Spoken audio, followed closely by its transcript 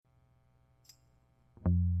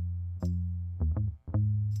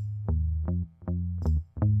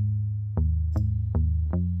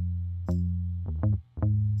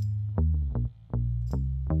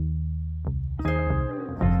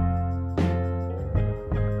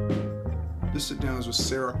to sit down is with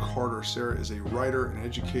Sarah Carter. Sarah is a writer, an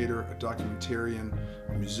educator, a documentarian,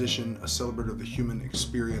 a musician, a celebrator of the human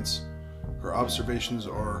experience. Her observations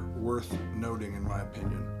are worth noting, in my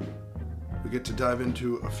opinion. We get to dive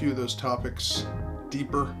into a few of those topics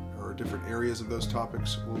deeper, or different areas of those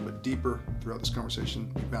topics a little bit deeper throughout this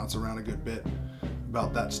conversation. We bounce around a good bit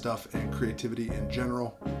about that stuff and creativity in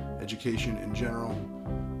general, education in general,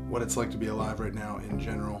 what it's like to be alive right now in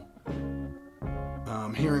general.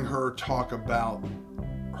 Hearing her talk about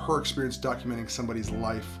her experience documenting somebody's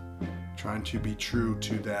life, trying to be true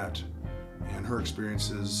to that, and her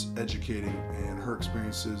experiences educating, and her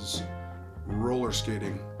experiences roller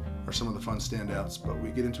skating are some of the fun standouts, but we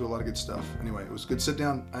get into a lot of good stuff. Anyway, it was a good sit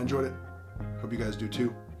down. I enjoyed it. Hope you guys do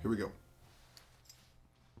too. Here we go.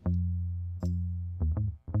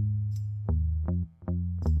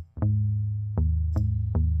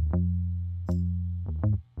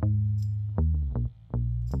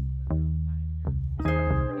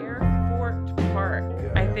 Airport Park,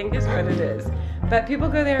 I think is what it is. But people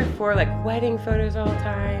go there for like wedding photos all the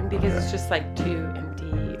time because it's just like two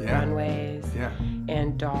empty runways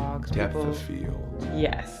and dogs. Depth of field.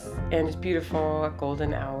 Yes, and it's beautiful at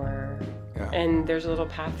golden hour. Yeah. And there's a little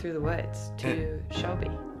path through the woods to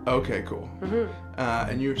Shelby. Okay, cool. Mm-hmm.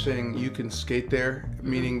 And you were saying you can skate there,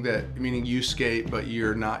 meaning you skate, but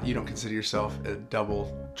you don't consider yourself a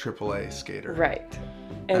AAA skater. Right.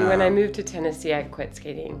 And when I moved to Tennessee, I quit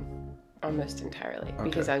skating almost entirely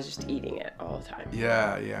because I was just eating it all the time.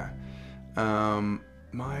 Yeah.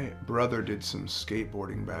 My brother did some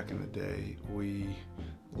skateboarding back in the day. We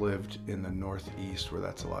lived in the Northeast where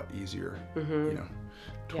that's a lot easier,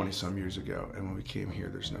 20 some years ago. And when we came here,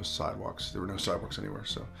 there's no sidewalks. There were no sidewalks anywhere,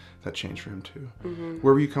 so that changed for him too. Mm-hmm.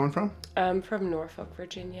 Where were you coming from? I'm from Norfolk,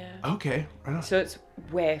 Virginia. Okay, right on. So it's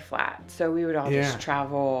way flat. So we would all just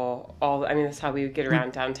travel that's how we would get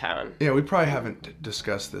around downtown. Yeah, we probably haven't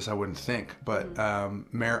discussed this, I wouldn't think, but I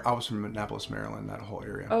was from Annapolis, Maryland, that whole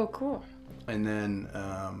area. Oh, cool. And then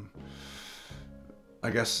I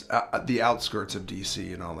guess the outskirts of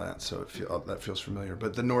DC and all that, so that feels familiar.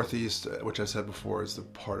 But the Northeast, which I said before, is the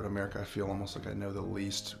part of America I feel almost like I know the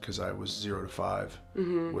least, because I was 0 to 5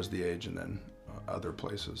 was the age, and then other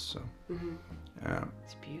places. So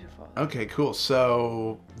it's beautiful. Okay, cool.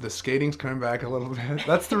 So the skating's coming back a little bit.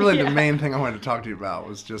 That's the main thing I wanted to talk to you about,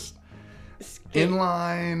 was just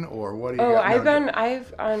inline, or what do you got?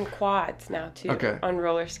 I've on quads now too. Okay. On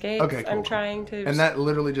roller skates. Okay, cool. I'm trying to. And that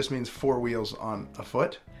literally just means 4 wheels on a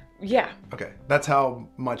foot? Yeah. Okay. That's how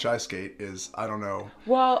much I skate is, I don't know.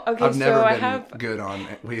 Well, okay, I've never been good on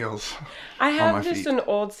wheels. I have just an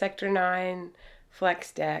old Sector 9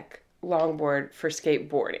 flex deck longboard for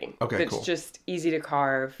skateboarding. Okay, that's cool. just easy to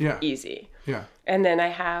carve, easy. Yeah. And then I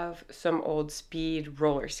have some old speed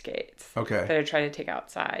roller skates that I try to take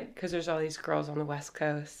outside, because there's all these girls on the West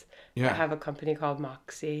Coast that have a company called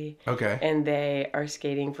Moxie. Okay. And they are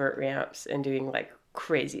skating vert ramps and doing like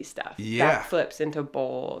crazy stuff. Yeah. Backflips into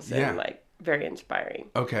bowls and like very inspiring.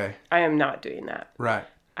 Okay. I am not doing that. Right.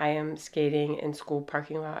 I am skating in school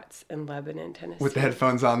parking lots in Lebanon, Tennessee. With the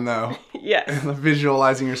headphones on, though. Yes. And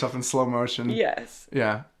visualizing yourself in slow motion. Yes.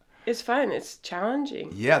 Yeah. It's fun. It's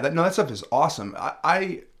challenging. Yeah, that stuff is awesome.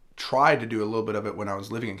 I tried to do a little bit of it when I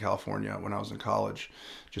was living in California, when I was in college,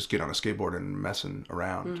 just get on a skateboard and messing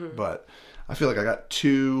around. Mm-hmm. But I feel like I got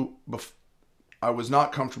I was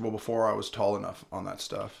not comfortable before I was tall enough on that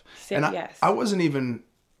stuff. I wasn't even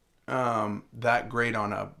that great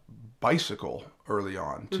on a bicycle early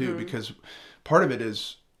on too, because part of it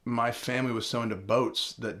is my family was so into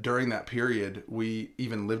boats that during that period we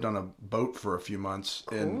even lived on a boat for a few months.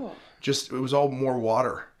 Cool. And it was all more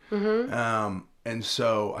water. And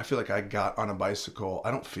so I feel like I got on a bicycle. I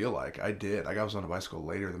don't feel like I did. I was on a bicycle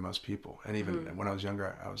later than most people, and even when I was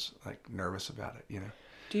younger, I was like nervous about it,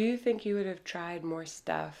 Do you think you would have tried more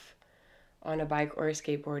stuff on a bike or a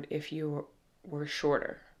skateboard if you were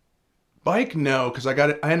shorter? Bike, no, because I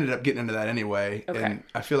ended up getting into that anyway. Okay. And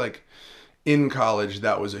I feel like in college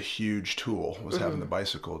that was a huge tool, was having the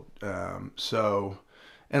bicycle. And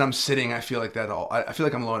I'm sitting, I feel like I feel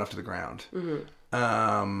like I'm low enough to the ground.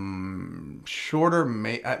 Shorter,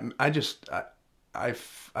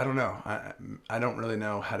 I don't know. I don't really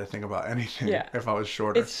know how to think about anything if I was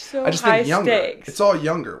shorter. It's so I just high think younger. Stakes. It's all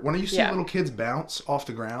younger. When you see little kids bounce off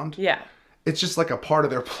the ground, it's just like a part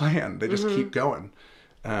of their plan. They just keep going.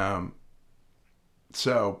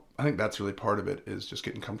 So I think that's really part of it, is just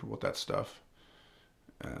getting comfortable with that stuff.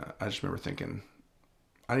 I just remember thinking,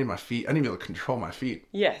 I need my feet. I need to be able to control my feet.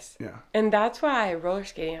 Yes. Yeah. And that's why roller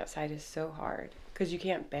skating outside is so hard, because you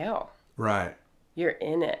can't bail. Right. you're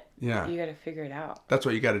in it. Yeah. You got to figure it out. That's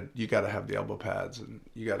why you got to have the elbow pads, and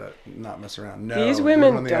you got to not mess around. No, these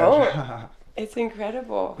women don't. It's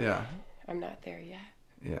incredible. Yeah. I'm not there yet.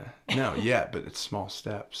 Yeah. No, yet, but it's small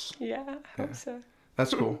steps. Yeah, I hope so.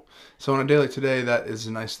 That's cool. So on a day like today, that is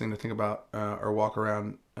a nice thing to think about, or walk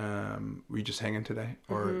around. Were you just hanging today,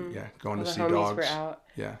 or going to see dogs? Were out.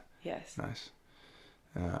 Yeah. Yes. Nice.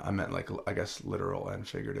 I meant I guess literal and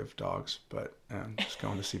figurative dogs, but just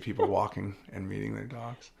going to see people walking and meeting their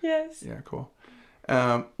dogs. Yes. Yeah, cool.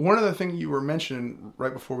 One other thing you were mentioning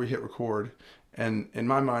right before we hit record, and in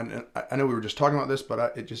my mind, and I know we were just talking about this,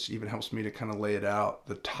 but it just even helps me to kind of lay it out,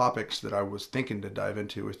 the topics that I was thinking to dive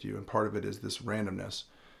into with you, and part of it is this randomness.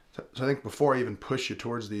 So I think before I even push you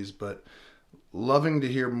towards these, but loving to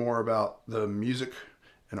hear more about the music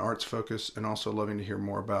and arts focus, and also loving to hear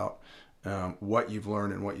more about what you've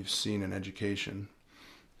learned and what you've seen in education.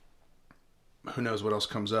 Who knows what else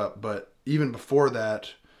comes up, but even before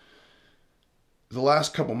that, the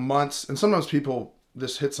last couple months, and sometimes people,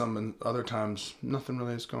 this hits them, and other times nothing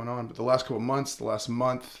really is going on, but the last couple months, the last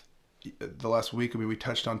month, the last week, we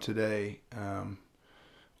touched on today,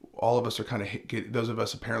 all of us are kind of those of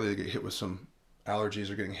us apparently that get hit with some allergies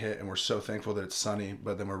are getting hit, and we're so thankful that it's sunny,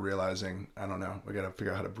 but then we're realizing, I don't know, we got to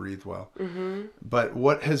figure out how to breathe well. Mm-hmm. But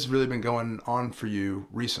what has really been going on for you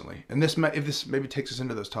recently? And if this maybe takes us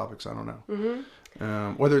into those topics, I don't know.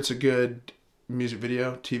 Mm-hmm. Whether it's a good music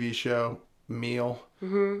video, TV show, meal,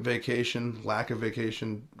 vacation, lack of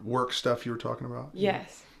vacation, work stuff you were talking about.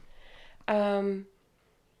 Yes. The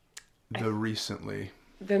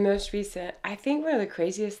most recent, I think one of the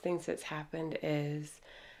craziest things that's happened is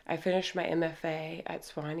I finished my MFA at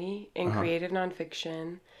Sewanee in creative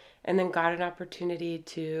nonfiction, and then got an opportunity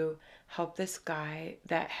to help this guy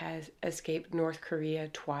that has escaped North Korea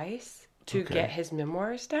twice to get his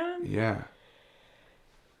memoirs down. Yeah.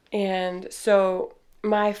 And so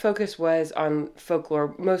my focus was on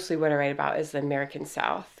folklore. Mostly what I write about is the American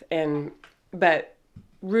South, but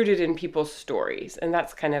rooted in people's stories. And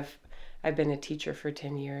that's kind of, I've been a teacher for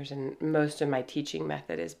 10 years, and most of my teaching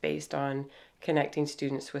method is based on connecting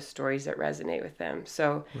students with stories that resonate with them.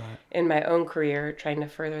 So in my own career, trying to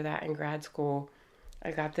further that in grad school,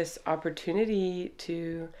 I got this opportunity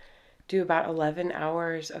to do about 11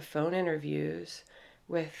 hours of phone interviews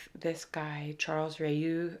with this guy, Charles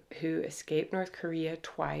Ryu, who escaped North Korea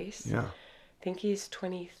twice. Yeah. I think he's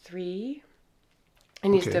 23.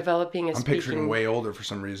 And he's developing a speaking... I'm picturing way older for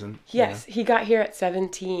some reason. Yes, he got here at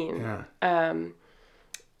 17. Yeah.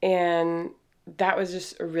 And that was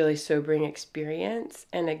just a really sobering experience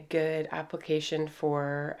and a good application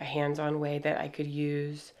for a hands-on way that I could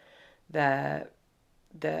use the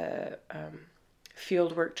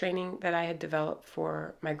fieldwork training that I had developed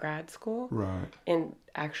for my grad school. Right. In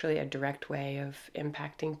actually a direct way of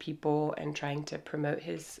impacting people and trying to promote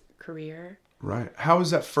his career. Right. How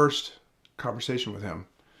was that first conversation with him?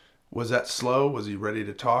 Was that slow? Was he ready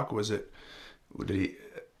to talk? Was he,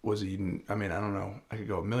 I mean, I don't know. I could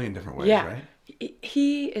go a million different ways, right?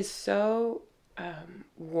 He is so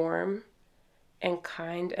warm and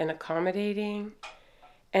kind and accommodating.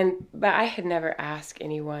 But I had never asked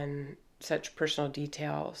anyone such personal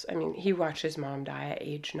details. I mean, he watched his mom die at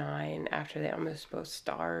age 9 after they almost both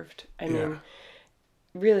starved. I mean,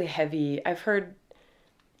 really heavy. I've heard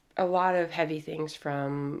a lot of heavy things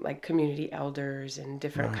from like community elders and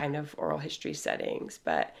different kind of oral history settings,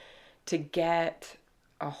 but to get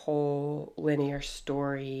a whole linear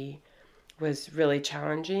story was really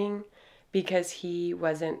challenging because he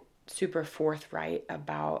wasn't super forthright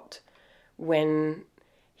about when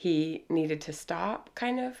he needed to stop,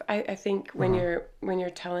 kind of. I think when you're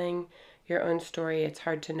telling your own story, it's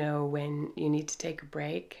hard to know when you need to take a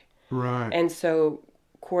break. Right. And so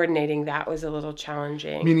coordinating that was a little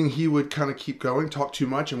challenging. Meaning he would kind of keep going, talk too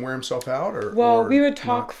much and wear himself out? Or we would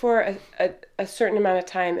talk for a certain amount of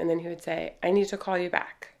time, and then he would say, I need to call you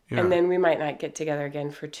back. Yeah. And then we might not get together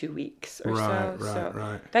again for 2 weeks or so.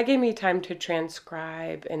 Right. That gave me time to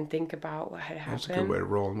transcribe and think about what had happened. That's a good way to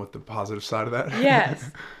roll in with the positive side of that.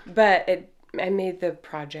 Yes. But I made the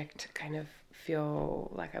project kind of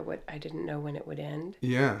feel like I didn't know when it would end.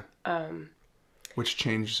 Yeah. Which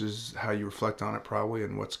changes how you reflect on it probably,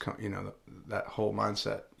 and what's, that whole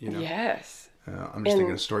mindset, Yes. I'm just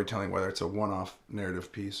thinking of storytelling, whether it's a one-off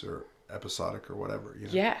narrative piece or episodic or whatever.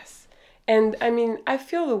 Yes. And I mean, I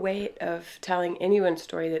feel the weight of telling anyone's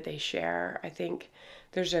story that they share. I think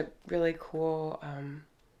there's a really cool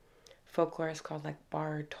folklorist called like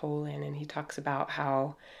Bar Tolan, and he talks about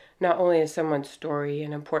how not only is someone's story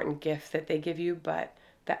an important gift that they give you, but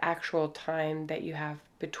the actual time that you have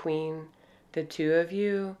between the two of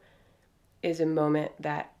you is a moment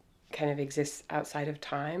that kind of exists outside of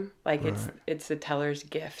time. Like it's the teller's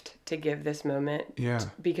gift to give this moment. Yeah.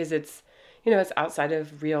 Because it's, you know, it's outside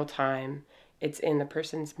of real time. It's in the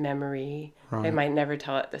person's memory. Right. They might never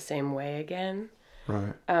tell it the same way again.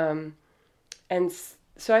 Right. And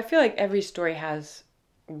so I feel like every story has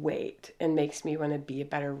weight and makes me want to be a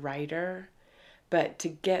better writer. But to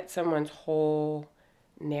get someone's whole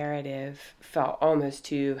narrative felt almost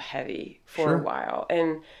too heavy for a while.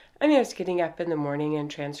 And I mean, I was getting up in the morning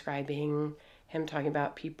and transcribing him talking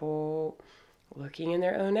about people looking in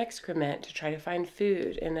their own excrement to try to find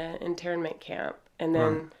food in an internment camp. And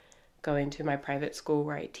then going to my private school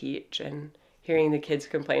where I teach and hearing the kids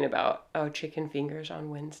complain about, chicken fingers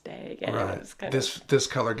on Wednesday again. Right. It was kind This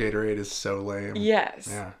color Gatorade is so lame.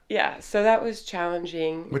 Yes. Yeah. So that was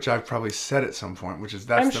challenging. Which I've probably said at some point, that's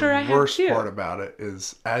the worst part about it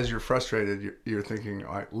is as you're frustrated, you're thinking,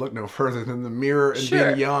 I look no further than the mirror and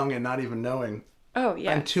being young and not even knowing. Oh,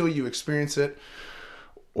 yeah. Until you experience it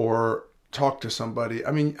or talk to somebody.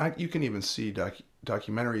 I mean, you can even see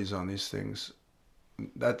documentaries on these things.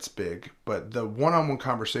 That's big. But the one-on-one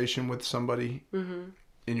conversation with somebody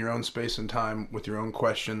in your own space and time with your own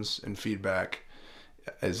questions and feedback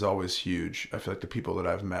is always huge. I feel like the people that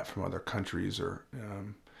I've met from other countries or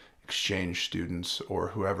exchange students or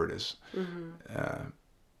whoever it is,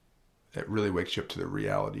 it really wakes you up to the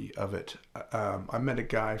reality of it. I met a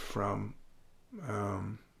guy from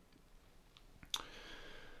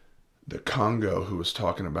the Congo who was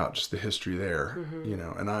talking about just the history there, you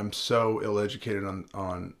know, and I'm so ill-educated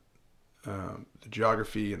on the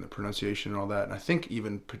geography and the pronunciation and all that. And I think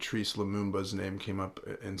even Patrice Lumumba's name came up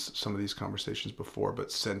in some of these conversations before,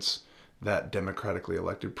 but since that democratically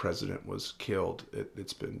elected president was killed,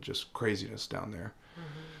 it's been just craziness down there.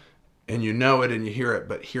 And you know it and you hear it,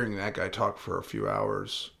 but hearing that guy talk for a few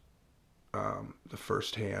hours, the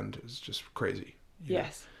first hand is just crazy.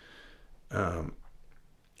 Yes.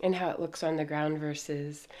 And how it looks on the ground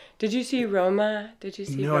versus... Did you see Roma?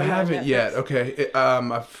 No, I haven't yet. Okay.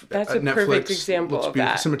 That's a Netflix, perfect example of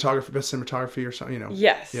that. Cinematography, best cinematography or something, you know.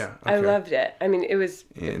 Yes. Yeah. Okay. I loved it. I mean, it was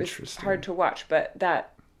Interesting. hard to watch, but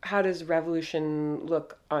how does revolution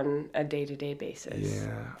look on a day-to-day basis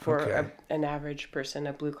for an average person,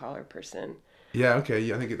 a blue-collar person? Yeah, okay.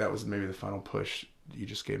 Yeah, I think that was maybe the final push you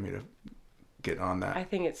just gave me to get on that. I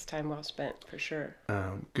think it's time well spent, for sure.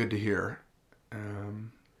 Good to hear.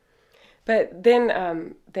 But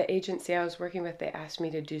then the agency I was working with, they asked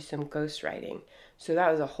me to do some ghostwriting. So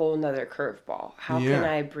that was a whole nother curveball. How can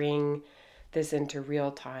I bring this into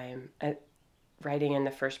real time, writing in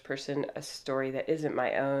the first person a story that isn't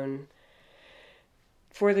my own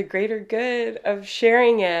for the greater good of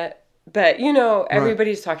sharing it? But, you know,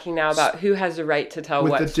 everybody's talking now about who has the right to tell what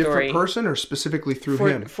story. With a different person or specifically through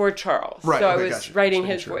him? For Charles. Right. So I was writing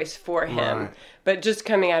his voice for him. Right. But just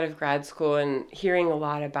coming out of grad school and hearing a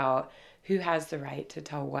lot about who has the right to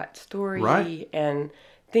tell what story and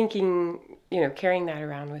thinking, you know, carrying that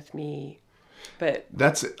around with me. But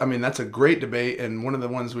that's a great debate, and one of the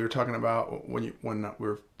ones we were talking about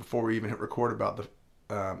before we even hit record about the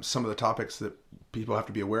some of the topics that people have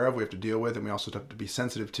to be aware of, we have to deal with, and we also have to be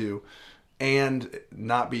sensitive to, and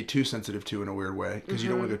not be too sensitive to in a weird way, because you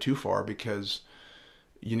don't want to go too far, because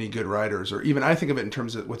you need good writers, or even I think of it in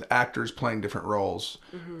terms of with actors playing different roles.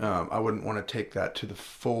 I wouldn't want to take that to the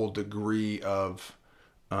full degree of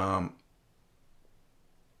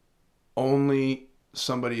only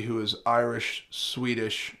somebody who is Irish,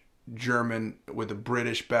 Swedish, German with a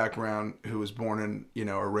British background who was born in, you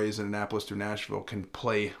know, or raised in Annapolis through Nashville can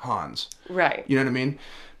play Hans. Right. You know what I mean?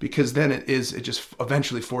 Because then it just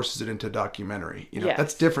eventually forces it into documentary. You know,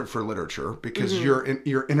 that's different for literature because you're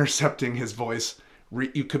intercepting his voice.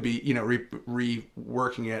 You could be, you know,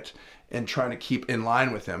 reworking it and trying to keep in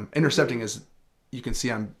line with him. Intercepting is, you can see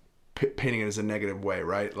I'm painting it as a negative way,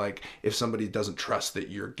 right? Like if somebody doesn't trust that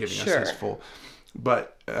you're giving us his full.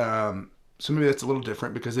 But so maybe that's a little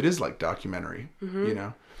different because it is like documentary, you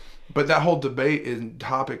know. But that whole debate and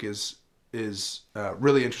topic is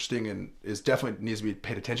really interesting and is definitely needs to be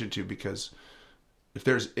paid attention to, because if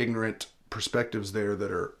there's ignorant perspectives there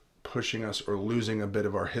that are pushing us or losing a bit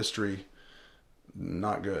of our history,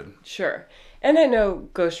 not good. Sure. And I know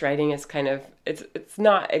ghostwriting is kind of, it's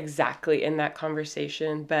not exactly in that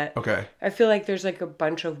conversation, but I feel like there's like a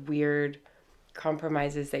bunch of weird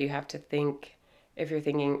compromises that you have to think if you're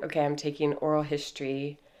thinking, okay, I'm taking oral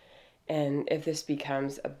history, and if this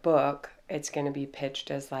becomes a book, it's going to be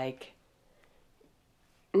pitched as like,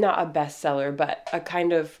 not a bestseller, but a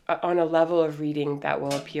kind of, on a level of reading that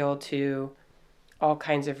will appeal to all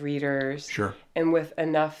kinds of readers. Sure. And with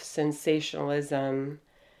enough sensationalism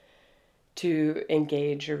to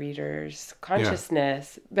engage your reader's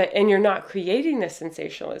consciousness, and you're not creating the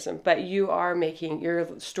sensationalism, but you're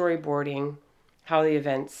storyboarding how the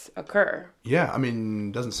events occur. Yeah, I mean,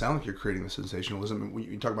 it doesn't sound like you're creating the sensationalism. When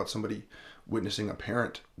you talk about somebody witnessing a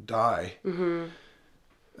parent die,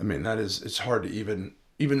 I mean, it's hard to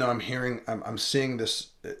even though I'm seeing this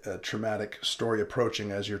traumatic story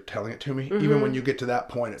approaching as you're telling it to me, even when you get to that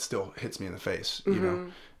point, it still hits me in the face, you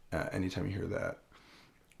know, anytime you hear that,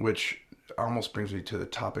 which almost brings me to the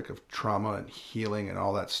topic of trauma and healing and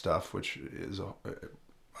all that stuff, which is,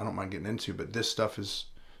 I don't mind getting into, but this stuff is,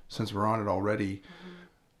 since we're on it already,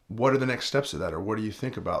 what are the next steps of that, or what do you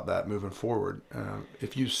think about that moving forward?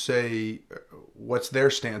 If you say, what's their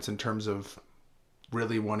stance in terms of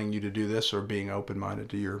really wanting you to do this or being open-minded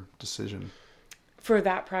to your decision? For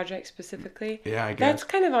that project specifically? Yeah, I guess. That's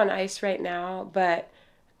kind of on ice right now, but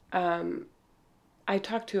I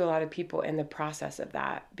talked to a lot of people in the process of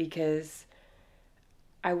that because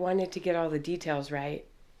I wanted to get all the details right.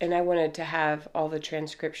 And I wanted to have all the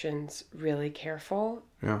transcriptions really careful,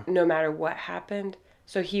 no matter what happened,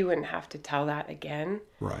 so he wouldn't have to tell that again.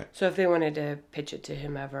 Right. So if they wanted to pitch it to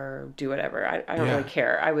him ever, do whatever, I don't really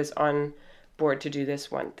care. I was on board to do this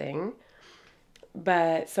one thing.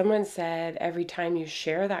 But someone said every time you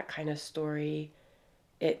share that kind of story,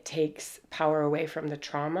 it takes power away from the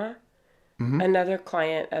trauma. Another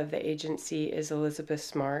client of the agency is Elizabeth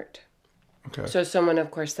Smart. Okay. So someone, of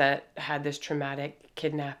course, that had this traumatic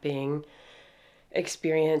kidnapping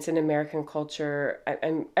experience in American culture.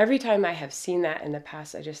 And every time I have seen that in the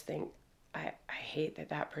past, I just think, I hate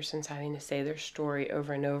that person's having to say their story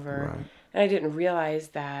over and over. Right. And I didn't realize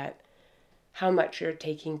that how much you're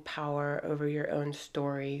taking power over your own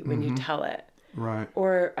story when you tell it. Right.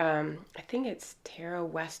 Or I think it's Tara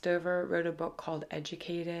Westover wrote a book called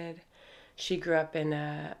Educated. She grew up in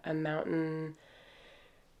a mountain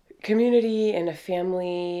community and a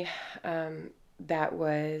family that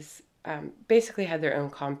was basically had their own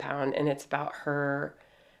compound, and it's about her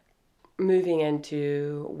moving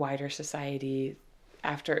into wider society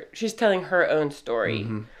after she's telling her own story.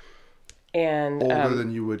 And older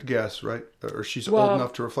than you would guess, right? Or she's old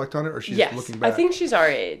enough to reflect on it, or she's looking back? I think she's our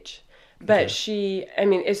age, but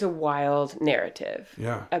it's a wild narrative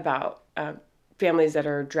about families that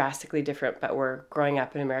are drastically different, but were growing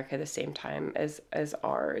up in America at the same time as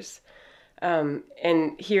ours.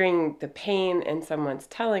 And hearing the pain in someone's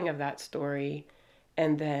telling of that story,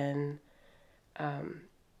 and then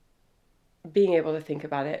being able to think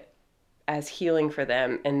about it as healing for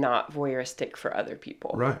them and not voyeuristic for other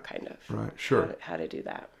people. Right. Kind of. Right. Sure. How to do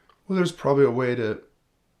that. Well, there's probably a way to,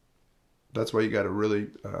 that's why you got to really,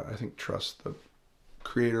 I think, trust the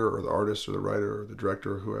creator or the artist or the writer or the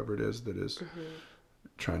director or whoever it is that is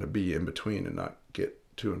trying to be in between and not get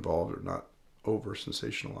too involved or not over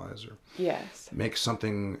sensationalize or make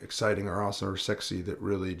something exciting or awesome or sexy that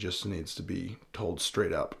really just needs to be told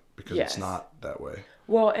straight up, because it's not that way.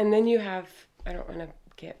 Well, and then you have, I don't want to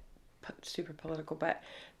get super political, but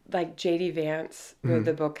like J.D. Vance wrote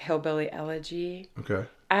the book Hillbilly Elegy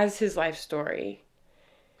as his life story,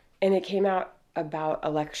 and it came out about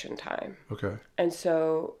election time. And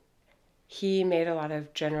so he made a lot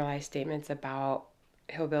of generalized statements about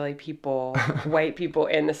hillbilly people, white people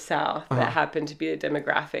in the South that happened to be the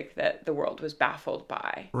demographic that the world was baffled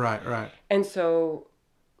by. Right. And so...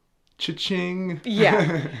 Cha-ching.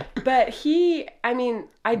 Yeah. But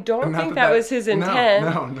I don't think that was his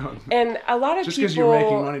intent. No. And a lot of just people... because you're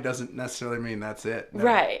making money doesn't necessarily mean that's it. No.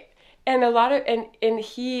 Right. And a lot of... And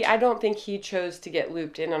he... I don't think he chose to get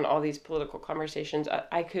looped in on all these political conversations.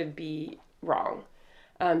 I could be wrong.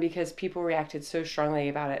 Because people reacted so strongly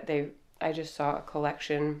about it. I just saw a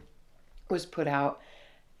collection was put out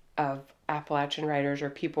of Appalachian writers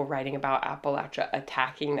or people writing about Appalachia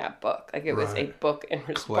attacking that book. Like it was a book in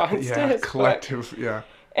response to his collective, book.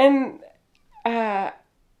 And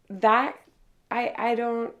that, I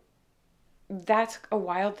don't, that's a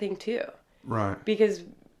wild thing too. Right. Because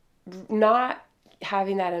not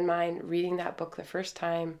having that in mind, reading that book the first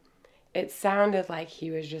time, it sounded like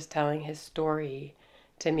he was just telling his story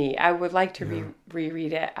to me. I would like to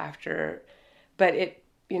reread it after, but it,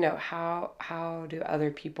 how do other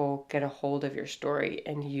people get a hold of your story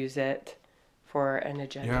and use it for an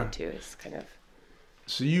agenda too? Is kind of.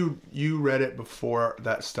 So you read it before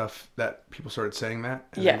that stuff that people started saying that,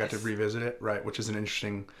 and then got to revisit it, right? Which is an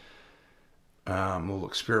interesting little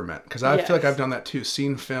experiment, because I feel like I've done that too.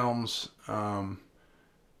 Seen films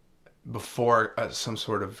before some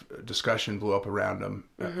sort of discussion blew up around them,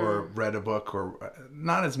 or read a book, or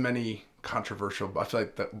not as many controversial. I feel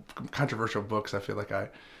like the controversial books, I feel like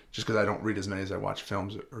just because I don't read as many as I watch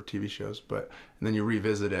films or TV shows, and then you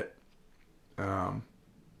revisit it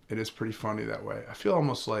It is pretty funny that way. I feel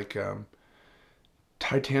almost like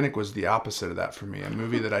Titanic was the opposite of that for me. A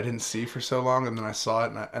movie that I didn't see for so long, and then I saw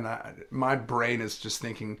it, and my brain is just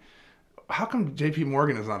thinking, how come J.P.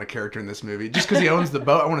 Morgan is not a character in this movie? Just because he owns the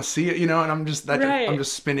boat, I want to see it, and I'm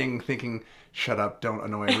just spinning, thinking, shut up, don't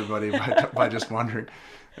annoy everybody by just wondering.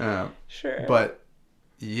 Sure. But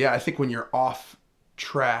yeah, I think when you're off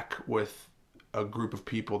track with a group of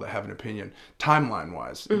people that have an opinion,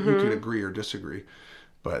 timeline-wise, you could agree or disagree,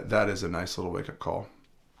 but that is a nice little wake-up call.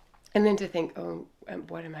 And then to think, oh,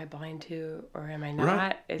 what am I blind to, or am I not?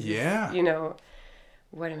 Right. Is yeah. This,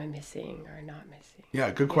 what am I missing or not missing?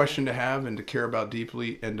 Yeah, good question to have and to care about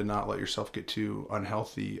deeply, and to not let yourself get too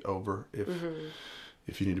unhealthy over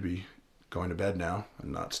if you need to be going to bed now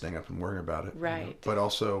and not staying up and worrying about it. Right. But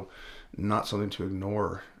also not something to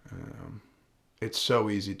ignore. It's so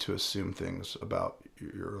easy to assume things about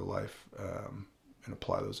your life and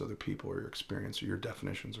apply those other people or your experience or your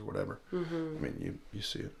definitions or whatever. I mean, you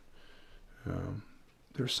see it.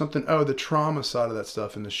 There's something, the trauma side of that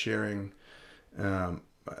stuff and the sharing.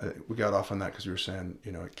 We got off on that because we were saying,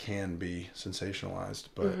 it can be sensationalized,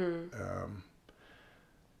 but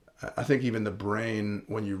I think even the brain,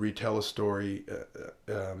 when you retell a story,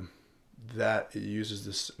 that it uses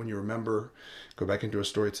this, when you remember, go back into a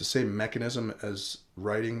story, it's the same mechanism as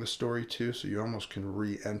writing the story too, so you almost can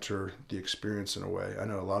re-enter the experience in a way. I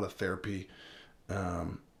know a lot of therapy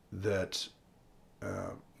that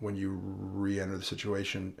when you re-enter the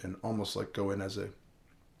situation and almost like go in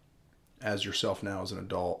as yourself now as an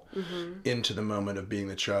adult into the moment of being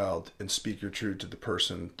the child and speak your truth to the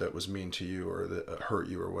person that was mean to you or that hurt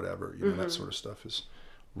you or whatever, that sort of stuff is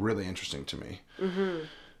really interesting to me.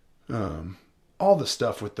 All the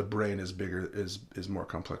stuff with the brain is bigger, is more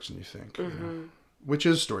complex than you think, which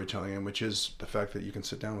is storytelling, and which is the fact that you can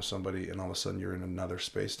sit down with somebody and all of a sudden you're in another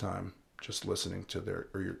space-time just listening to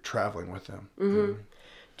or you're traveling with them.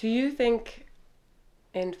 Do you think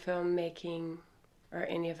in filmmaking or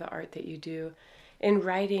any of the art that you do, in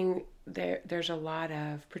writing, there's a lot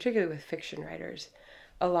of, particularly with fiction writers,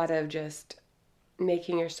 a lot of just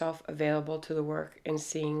making yourself available to the work and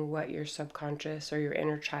seeing what your subconscious or your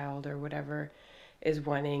inner child or whatever is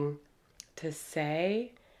wanting to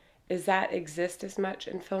say? Does that exist as much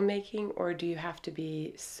in filmmaking, or do you have to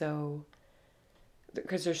be so,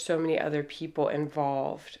 because there's so many other people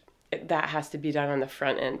involved, that has to be done on the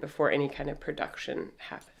front end before any kind of production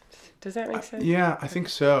happens? Does that make sense? Yeah, I think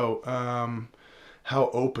so. How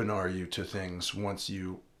open are you to things once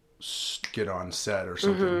you get on set or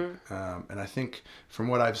something? And I think from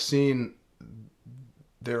what I've seen,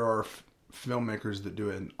 there are filmmakers that do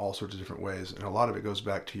it in all sorts of different ways. And a lot of it goes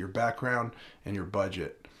back to your background and your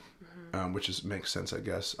budget, which makes sense, I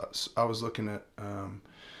guess. I was looking at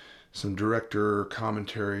some director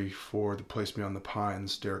commentary for The Place Beyond the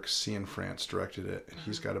Pines. Derek Cianfrance directed it, and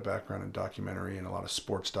he's got a background in documentary and a lot of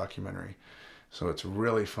sports documentary. So it's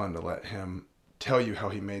really fun to let him tell you how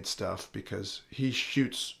he made stuff, because he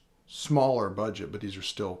shoots smaller budget, but this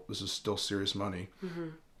is still serious money.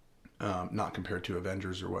 Not compared to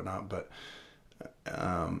Avengers or whatnot, but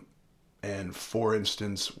and for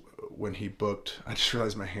instance, when he booked, I just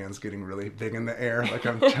realized my hand's getting really big in the air, like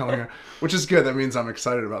I'm telling her, which is good. That means I'm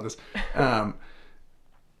excited about this.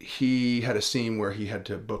 He had a scene where he had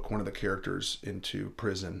to book one of the characters into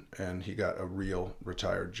prison, and he got a real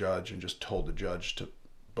retired judge and just told the judge to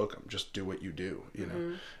book him, just do what you do,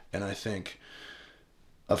 And I think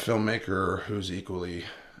a filmmaker who's equally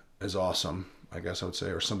as awesome, I guess I would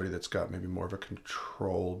say, or somebody that's got maybe more of a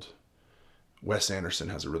controlled, Wes Anderson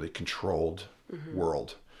has a really controlled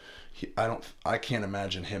world. I can't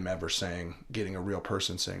imagine him ever getting a real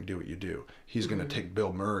person saying, do what you do. He's going to take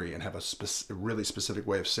Bill Murray and have a really specific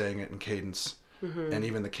way of saying it in cadence. And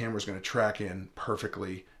even the camera's going to track in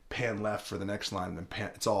perfectly, pan left for the next line, and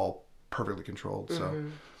then it's all perfectly controlled. So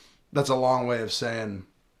that's a long way of saying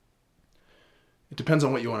it depends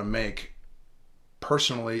on what you want to make.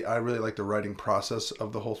 Personally, I really like the writing process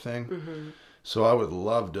of the whole thing. So I would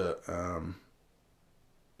love to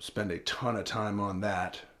spend a ton of time on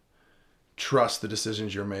that, trust the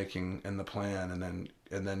decisions you're making and the plan,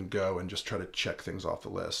 and then go and just try to check things off the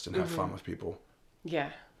list and have fun with people. Yeah.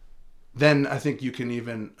 Then I think you can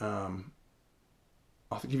even, I'll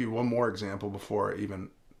give you one more example before even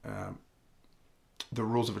the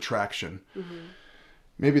rules of attraction.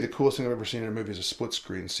 Maybe the coolest thing I've ever seen in a movie is a split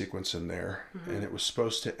screen sequence in there. And it was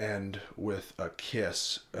supposed to end with a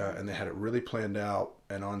kiss. And they had it really planned out.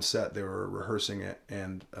 And on set, they were rehearsing it.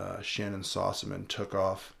 And Shannon Sossamon took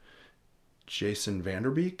off Jason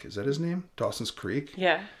Vanderbeek. Is that his name? Dawson's Creek.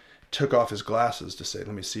 Yeah. took off his glasses to say,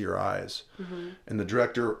 "Let me see your eyes." And the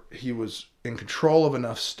director, he was in control of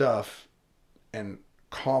enough stuff and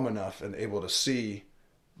calm enough and able to see,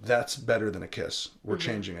 that's better than a kiss. We're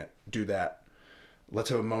changing it. Do that. Let's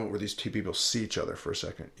have a moment where these two people see each other for a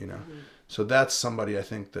second, you know? So that's somebody I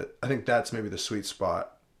think that's maybe the sweet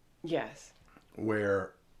spot. Yes.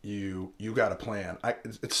 Where you got a plan.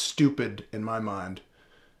 It's stupid in my mind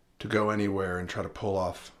to go anywhere and try to pull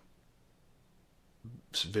off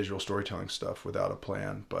visual storytelling stuff without a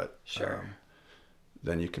plan, but sure.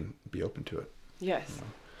 Then you can be open to it. Yes. You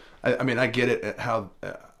know? I mean, I get it. How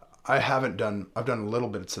I've done a little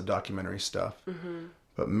bits of documentary stuff,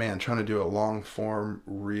 but man, trying to do a long form,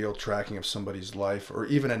 real tracking of somebody's life, or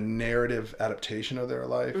even a narrative adaptation of their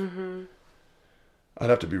life, I'd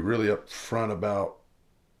have to be really upfront about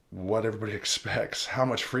what everybody expects. How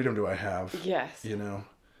much freedom do I have? Yes. You know,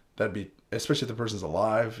 that'd be, especially if the person's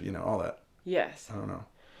alive, you know, all that. Yes. I don't know.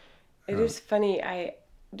 It is funny. I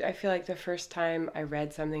feel like the first time I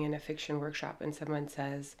read something in a fiction workshop and someone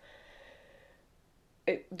says,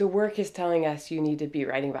 the work is telling us you need to be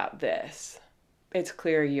writing about this. It's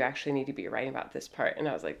clear you actually need to be writing about this part. And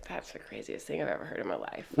I was like, that's the craziest thing I've ever heard in my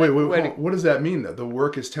life. Wait, what does that mean, though? The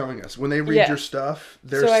work is telling us. When they read your stuff,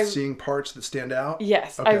 they're seeing parts that stand out?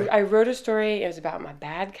 Yes. Okay. I wrote a story. It was about my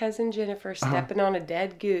bad cousin Jennifer stepping on a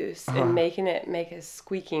dead goose and making it make a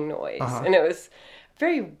squeaking noise. And it was a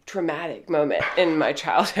very traumatic moment in my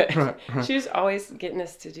childhood. She was always getting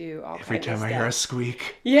us to do all kinds of stuff. Every time I hear a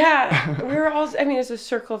squeak. Yeah. We were all, I mean, it was a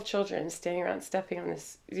circle of children standing around stepping on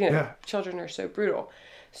this, you know, children are so brutal.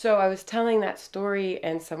 So I was telling that story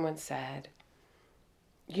and someone said,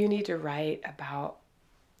 you need to write about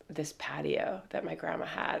this patio that my grandma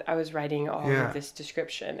had. I was writing all of this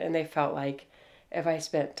description and they felt like if I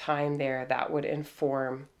spent time there, that would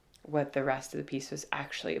inform what the rest of the piece was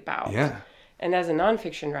actually about. Yeah. And as a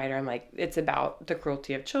nonfiction writer, I'm like, it's about the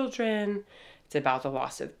cruelty of children. It's about the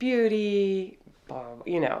loss of beauty. Blah, blah,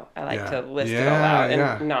 you know, I like to list it all out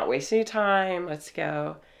and not waste any time. Let's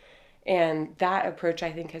go. And that approach,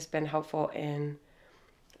 I think, has been helpful in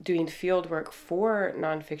doing field work for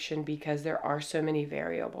nonfiction because there are so many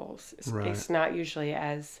variables. It's not usually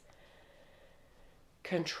as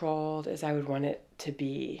controlled as I would want it to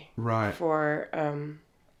be. Right.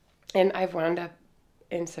 And I've wound up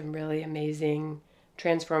in some really amazing,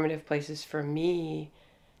 transformative places for me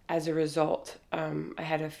as a result. I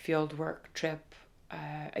had a field work trip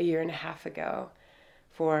a year and a half ago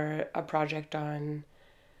for a project on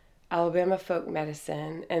Alabama folk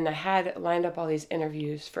medicine, and I had lined up all these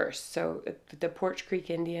interviews first. So the Porch Creek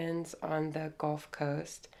Indians on the Gulf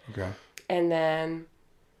Coast. Okay. And then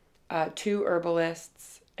 2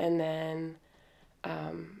 herbalists, and then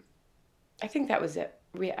I think that was it.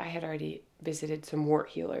 I had already visited some wart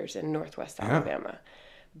healers in Northwest Alabama.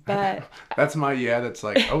 But that's that's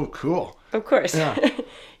like, oh, cool. Of course. Yeah.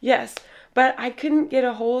 Yes. But I couldn't get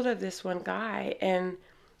a hold of this one guy, and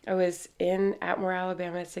I was in Atmore,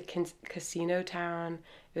 Alabama. It's a casino town.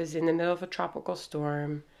 It was in the middle of a tropical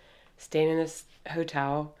storm, staying in this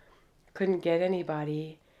hotel. Couldn't get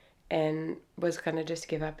anybody, and was going to just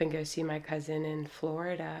give up and go see my cousin in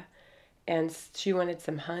Florida. And she wanted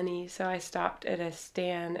some honey, so I stopped at a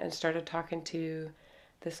stand and started talking to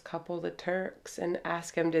this couple, the Turks, and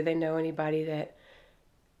asked them, did they know anybody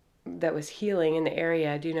that was healing in the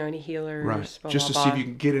area? Do you know any healers? Right. Blah, just blah, to blah. see if you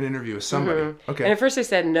can get an interview with somebody. Okay. And at first they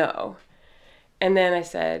said no. And then I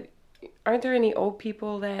said, aren't there any old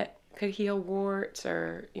people that could heal warts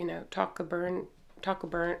or, you know, talk the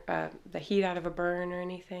heat out of a burn or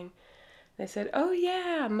anything? They said, oh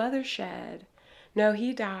yeah, Mother Shed. No,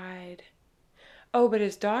 he died. Oh, but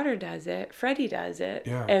his daughter does it. Freddie does it.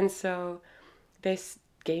 Yeah. And so they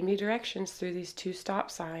gave me directions through these 2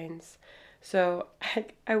 stop signs. So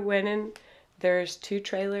I went in. There's 2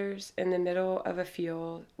 trailers in the middle of a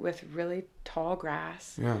field with really tall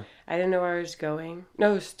grass. Yeah. I didn't know where I was going.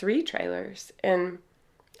 No, it was 3 trailers. And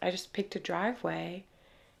I just picked a driveway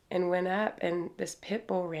and went up, and this pit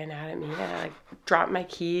bull ran out at me. And I dropped my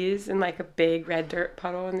keys in a big red dirt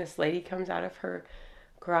puddle, and this lady comes out of her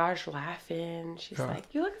garage laughing. She's like,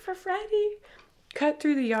 you looking for Freddie? Cut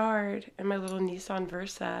through the yard, and my little Nissan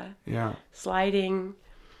Versa sliding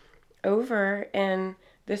over, and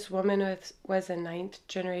this woman was a 9th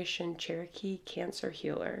generation Cherokee cancer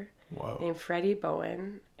healer named Freddie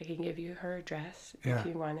Bowen. I can give you her address if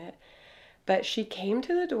you want it. But she came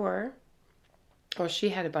to the door. Well, she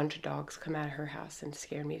had a bunch of dogs come out of her house and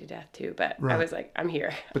scared me to death too. But I was like, I'm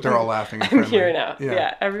here. But they're all laughing. I'm here now.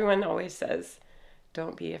 Yeah. Everyone always says,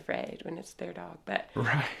 don't be afraid when it's their dog. But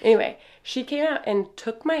anyway, she came out and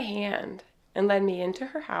took my hand and led me into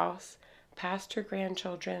her house, past her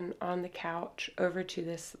grandchildren on the couch over to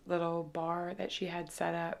this little bar that she had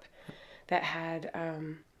set up that had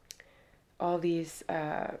all these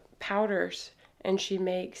powders, and she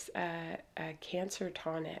makes a cancer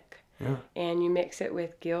tonic. Yeah. And you mix it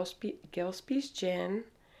with Gillespie's gin.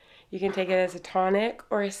 You can take it as a tonic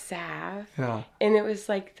or a salve. Yeah. And it was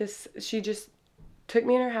like this, she just took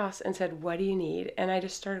me in her house and said, "What do you need?" And I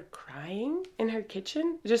just started crying in her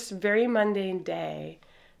kitchen. Just a very mundane day,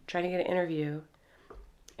 trying to get an interview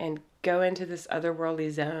and go into this otherworldly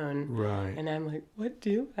zone. Right. And I'm like, "What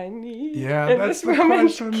do I need?" Yeah, in that's this the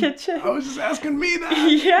woman's question. kitchen. I was just asking me that.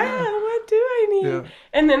 Yeah, what do I need? Yeah.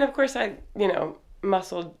 And then, of course, I,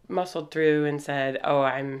 muscled through and said, "Oh,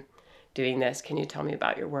 I'm doing this. Can you tell me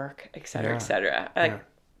about your work, et cetera, Yeah. et cetera." I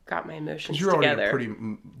got my emotions You're already together. in a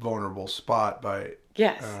pretty vulnerable spot by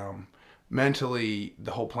Yes. mentally.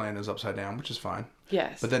 The whole plan is upside down, which is fine.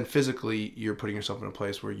 Yes. But then physically, you're putting yourself in a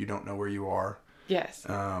place where you don't know where you are. Yes.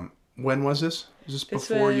 When was this? Was this This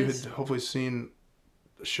before you had was- hopefully seen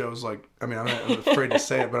shows like, I mean, I'm afraid to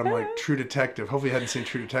say it, but I'm like True Detective. Hopefully you hadn't seen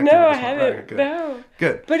True Detective. No, at I this point. hadn't. Right, good. No.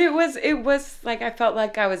 Good. But it was like I felt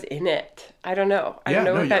like I was in it. I don't know. I Yeah, don't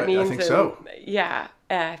know no, what that I means. think so. Yeah.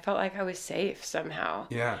 I felt like I was safe somehow.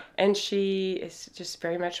 Yeah. And she is just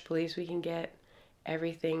very much believes we can get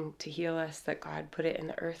everything to heal us, that God put it in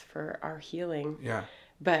the earth for our healing. Yeah.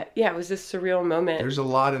 But yeah, it was this surreal moment. There's a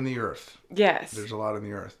lot in the earth. Yes. There's a lot in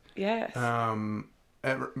the earth. Yes.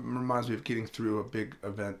 It reminds me of getting through a big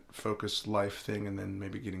event-focused life thing and then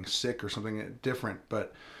maybe getting sick or something different.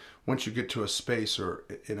 But once you get to a space or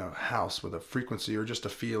in a house with a frequency or just a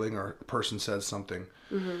feeling or a person says something,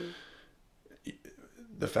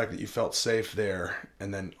 the fact that you felt safe there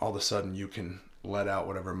and then all of a sudden you can let out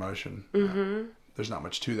whatever emotion. There's not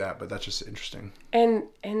much to that, but that's just interesting.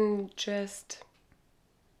 And just,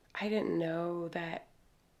 I didn't know that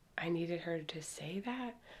I needed her to say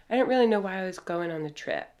that. I didn't really know why I was going on the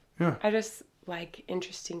trip. Yeah. I just like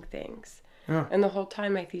interesting things. Yeah. And the whole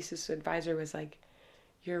time my thesis advisor was like,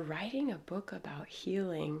 "You're writing a book about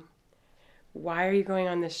healing. Why are you going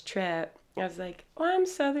on this trip?" I was like, "Oh, I'm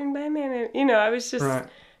Southern Batman." I was just Right.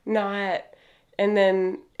 not. And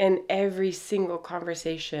then in every single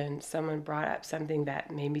conversation, someone brought up something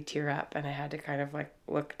that made me tear up, and I had to kind of like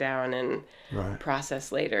look down and Right.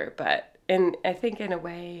 process later. And I think in a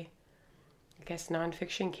way, I guess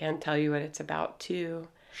nonfiction can tell you what it's about too.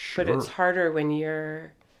 Sure. But it's harder when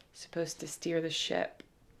you're supposed to steer the ship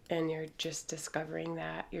and you're just discovering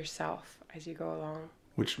that yourself as you go along.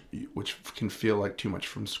 Which can feel like too much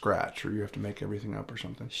from scratch, or you have to make everything up or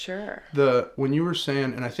something. Sure. When you were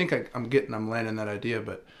saying, and I think I'm landing that idea,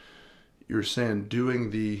 but you were saying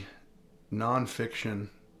doing the nonfiction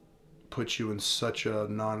puts you in such a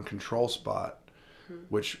non-control spot,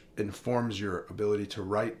 which informs your ability to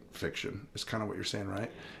write fiction. Is kind of what you're saying, right?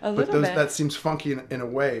 A little bit. That seems funky in a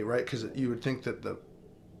way, right? Because you would think that the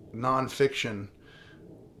nonfiction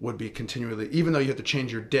would be continually, even though you have to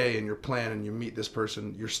change your day and your plan and you meet this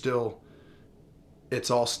person, it's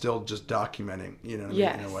all still just documenting, what I mean,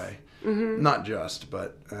 in a way. Mm-hmm. Not just,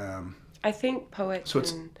 but I think poets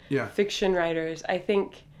and fiction writers, I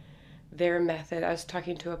think their method, I was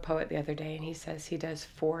talking to a poet the other day and he says he does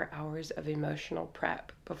 4 hours of emotional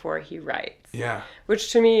prep before he writes. Yeah.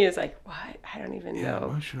 Which to me is like, what? I don't even know.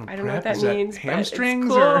 Emotional I don't know what prep? that Is that means. hamstrings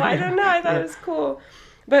but it's cool. or- I don't know. I thought it was cool.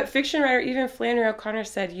 But fiction writer, even Flannery O'Connor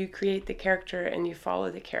said you create the character and you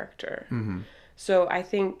follow the character. Mm-hmm. So I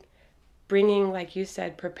think bringing, like you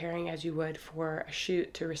said, preparing as you would for a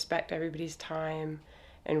shoot to respect everybody's time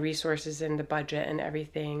and resources and the budget and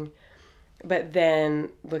everything, but then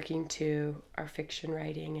looking to our fiction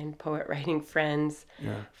writing and poet writing friends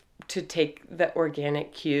to take the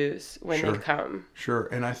organic cues when they come. Sure.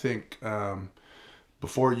 And I think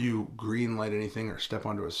before you greenlight anything or step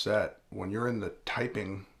onto a set, when you're in the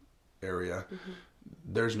typing area,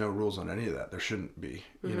 there's no rules on any of that. There shouldn't be.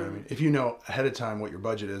 You know what I mean? If you know ahead of time what your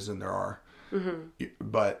budget is, then there are.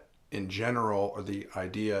 But in general, or the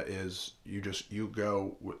idea is you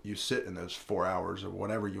sit in those 4 hours of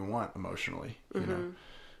whatever you want emotionally. You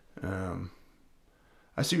know.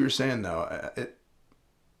 I see what you're saying though.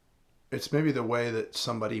 It's maybe the way that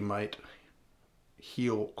somebody might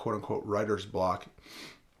heal quote unquote writer's block,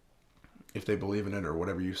 if they believe in it or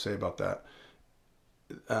whatever you say about that.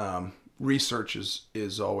 Research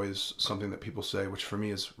is always something that people say, which for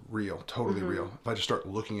me is real, totally real. If I just start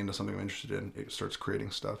looking into something I'm interested in, it starts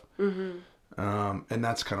creating stuff. And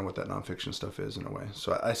that's kind of what that nonfiction stuff is in a way.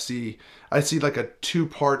 So I see like a 2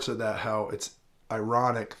 parts of that, how it's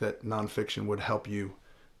ironic that nonfiction would help you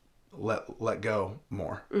let go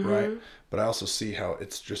more, right? But I also see how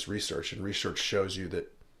it's just research, and research shows you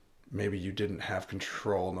that maybe you didn't have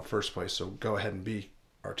control in the first place. So go ahead and be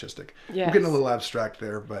artistic. Yes. I'm getting a little abstract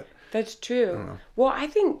there, but that's true. Well, I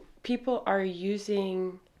think people are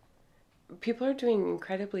doing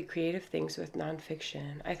incredibly creative things with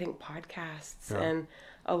nonfiction. I think podcasts and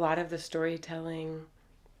a lot of the storytelling.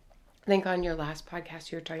 I think on your last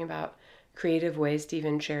podcast you were talking about creative ways to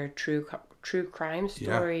even share true crime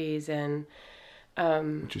stories and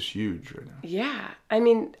which is huge right now. Yeah. I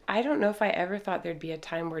mean, I don't know if I ever thought there'd be a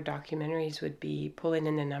time where documentaries would be pulling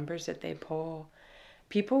in the numbers that they pull.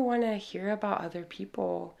 People want to hear about other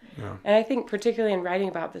people. Yeah. And I think particularly in writing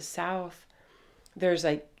about the South, there's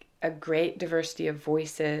like a great diversity of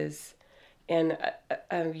voices and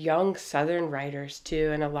young Southern writers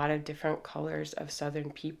too, and a lot of different colors of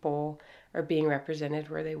Southern people are being represented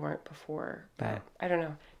where they weren't before. But I don't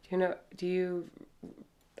know. Do you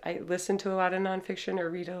I listen to a lot of nonfiction or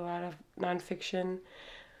read a lot of nonfiction?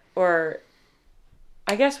 Or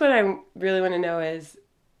I guess what I really want to know is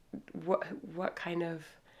what kind of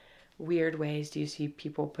weird ways do you see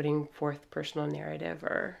people putting forth personal narrative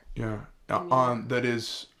or that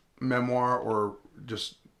is memoir or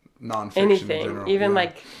just nonfiction anything, in general. even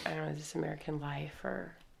like I don't know, This American Life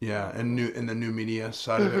or and the new media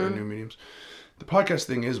side of it, or new mediums. The podcast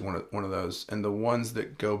thing is one of those, and the ones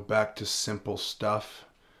that go back to simple stuff,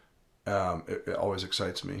 it always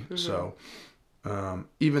excites me. So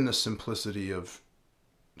even the simplicity of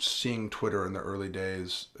seeing Twitter in the early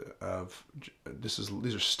days of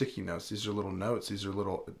these are sticky notes, these are little notes, these are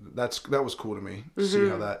little that was cool to me to see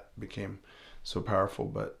how that became so powerful.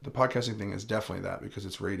 But the podcasting thing is definitely that, because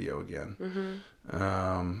it's radio again.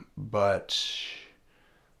 But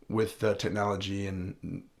with the technology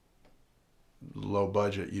and low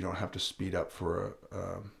budget, you don't have to speed up for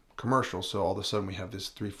a commercial. So all of a sudden we have this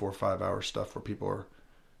 3, 4, 5 hour stuff where people are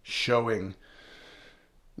showing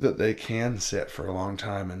that they can sit for a long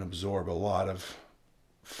time and absorb a lot of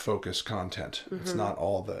focused content. It's not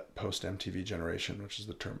all the post MTV generation, which is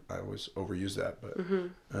the term. I always overuse that, but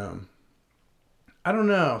I don't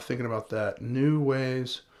know. Thinking about that, new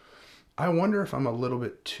ways. I wonder if I'm a little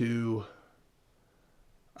bit too.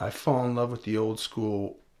 I fall in love with the old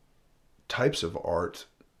school types of art,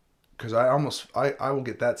 because I will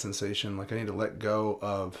get that sensation like I need to let go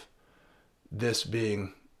of this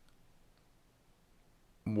being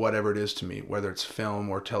whatever it is to me, whether it's film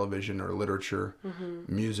or television or literature,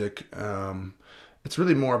 music. It's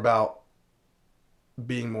really more about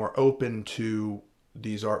being more open to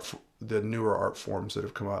these the newer art forms that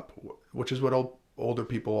have come up, which is what older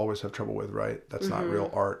people always have trouble with, right? That's not real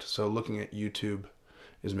art. So looking at YouTube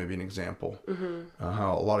is maybe an example.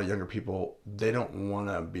 How a lot of younger people, they don't want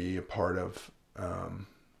to be a part of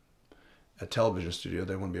a television studio.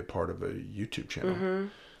 They want to be a part of a YouTube channel.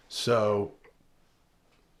 So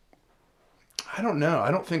I don't know.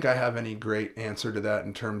 I don't think I have any great answer to that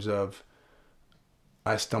in terms of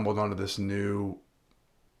I stumbled onto this new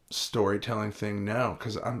storytelling thing. No,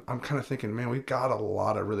 because I'm kind of thinking, man, we've got a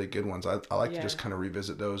lot of really good ones. I like to just kind of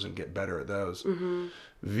revisit those and get better at those.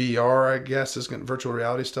 VR, I guess, virtual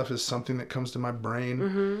reality stuff is something that comes to my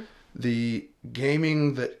brain. The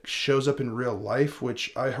gaming that shows up in real life,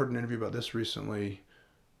 which I heard an interview about this recently.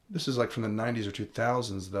 This is like from the 90s or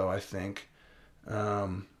 2000s, though, I think.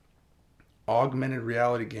 Augmented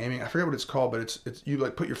reality gaming. I forget what it's called, but it's you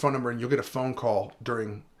like put your phone number and you'll get a phone call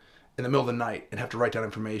in the middle of the night and have to write down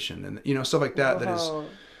information and stuff like that. Whoa.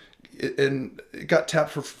 That is, and it got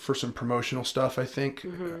tapped for some promotional stuff, I think.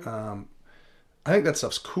 I think that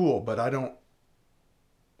stuff's cool, but I don't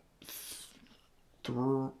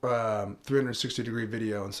 360 degree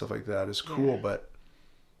video and stuff like that is cool, but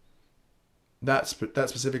that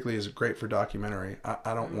specifically is great for documentary.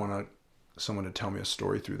 I don't want someone to tell me a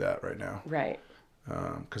story through that right now. Right.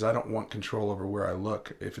 Because I don't want control over where I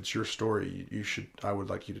look. If it's your story, I would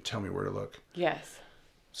like you to tell me where to look. Yes.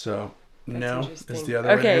 So, no is the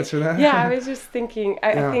other way to answer that? Yeah, I was just thinking,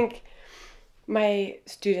 I think my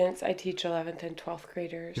students, I teach 11th and 12th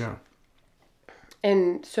graders. Yeah.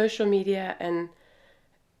 And social media and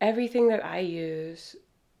everything that I use,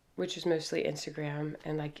 which is mostly Instagram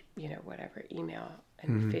and whatever, email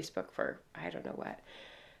and Facebook for I don't know what.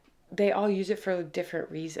 They all use it for different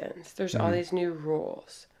reasons. There's all these new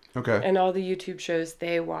rules. Okay. And all the YouTube shows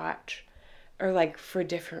they watch are like for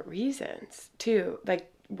different reasons too. Like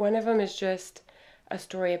one of them is just a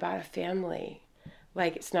story about a family.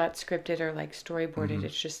 Like it's not scripted or like storyboarded.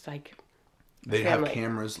 It's just like they have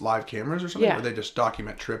live cameras or something? Yeah. Or they just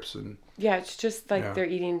document trips and... Yeah, it's just like they're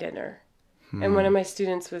eating dinner. And one of my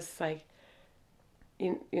students was like,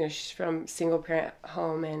 she's from single parent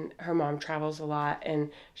home and her mom travels a lot. And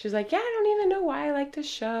she's like, yeah, I don't even know why I like this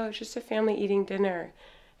show. It's just a family eating dinner.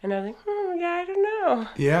 And I was like, yeah, I don't know.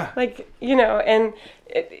 Yeah. Like, you know, and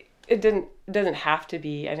it doesn't have to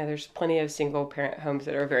be. I know there's plenty of single parent homes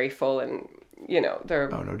that are very full and, you know,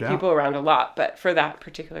 there are no doubt. people around a lot. But for that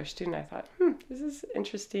particular student, I thought, this is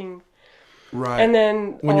interesting. Right. And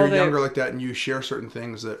then when you're younger like that and you share certain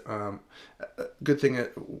things that, good thing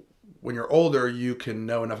that when you're older, you can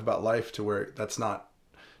know enough about life to where that's not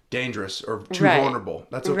dangerous or too vulnerable.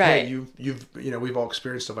 That's okay. You've we've all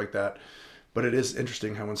experienced stuff like that. But it is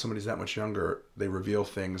interesting how when somebody's that much younger, they reveal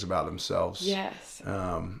things about themselves. Yes.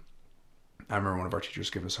 I remember one of our teachers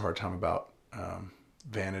giving us a hard time about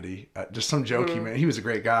vanity. Just some jokey man. He was a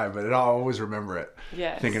great guy, but I'll always remember it.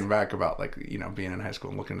 Yes. Thinking back about being in high school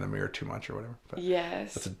and looking in the mirror too much or whatever. But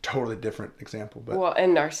yes. That's a totally different example. But well,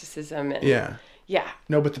 and narcissism. And, yeah. Yeah.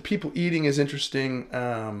 No, but the people eating is interesting.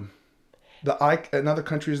 In other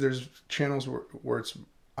countries, there's channels where it's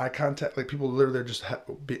eye contact, like people literally just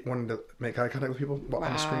wanting to make eye contact with people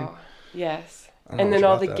on the screen. Yes. And then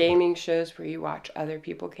all the gaming shows where you watch other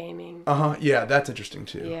people gaming. Yeah, that's interesting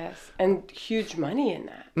too. Yes, and huge money in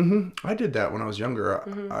that. I did that when I was younger.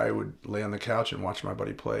 I would lay on the couch and watch my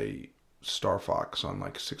buddy play Star Fox on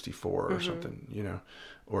like 64 or something,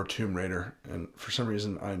 or Tomb Raider. And for some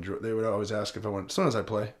reason, I enjoy. They would always ask if I went. Sometimes I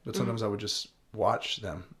play, but sometimes I would just watch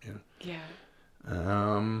them. Yeah.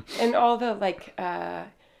 And all the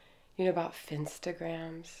about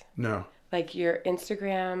Finstagrams. No. Like your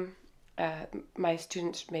Instagram. My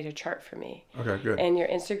students made a chart for me. Okay, good. And your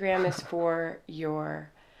Instagram is for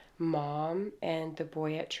your mom and the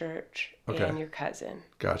boy at church and your cousin.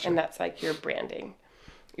 Gotcha. And that's like your branding.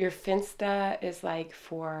 Your Finsta is like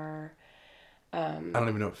for... I don't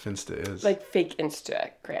even know what Finsta is. Like fake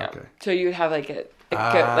Instagram. Okay. So you would have like a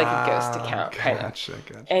ghost account. Gotcha.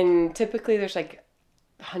 And typically there's like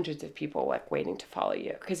hundreds of people like waiting to follow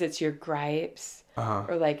you because it's your gripes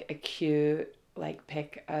or like a cute like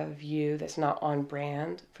pic of you that's not on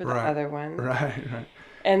brand for the other one. Right.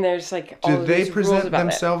 And there's like all do they present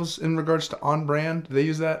themselves in regards to on brand? Do they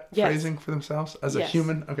use that phrasing for themselves as a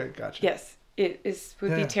human? Okay, gotcha. Yes, it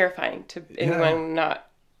would be terrifying to anyone not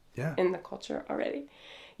in the culture already.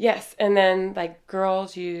 Yes, and then like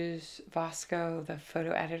girls use Vosco, the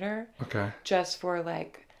photo editor, just for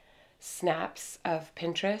like snaps of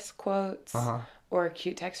Pinterest quotes or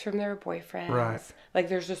cute text from their boyfriends. Right. Like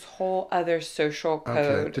there's this whole other social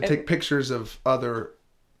code. To take pictures of other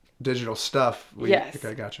digital stuff. Yes.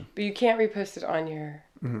 Okay, gotcha. But you can't repost it on your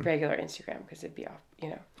regular Instagram because it'd be off,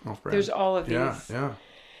 off brand. There's all of these. Yeah.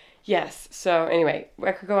 Yes. So anyway,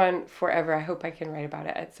 I could go on forever. I hope I can write about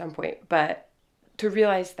it at some point. But to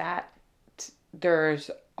realize that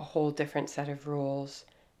there's a whole different set of rules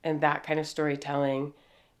and that kind of storytelling.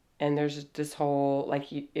 And there's this whole, like,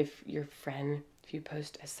 if your friend, if you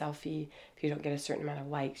post a selfie, if you don't get a certain amount of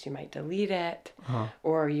likes, you might delete it.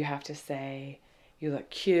 Or you have to say, you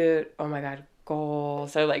look cute. Oh my God,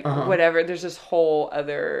 goals. So like whatever. There's this whole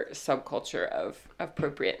other subculture of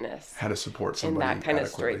appropriateness. How to support somebody in that kind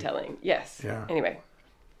adequately. of storytelling. Yes. Yeah. Anyway.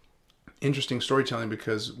 Interesting storytelling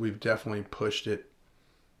because we've definitely pushed it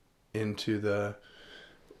into the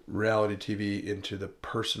reality TV, into the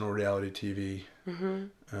personal reality TV.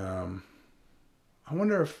 I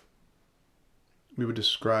wonder if we would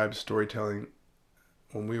describe storytelling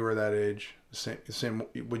when we were that age the same.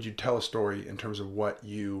 Would you tell a story in terms of what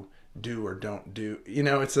you do or don't do?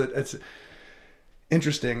 It's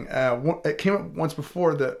interesting. It came up once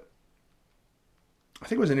before that. I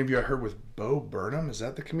think it was an interview I heard with Bo Burnham. Is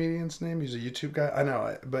that the comedian's name? He's a YouTube guy. I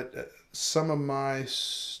know, but some of my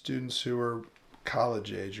students who are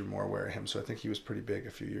college age are more aware of him. So I think he was pretty big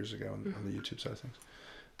a few years ago on the YouTube side of things.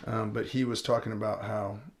 But he was talking about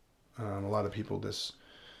how a lot of people that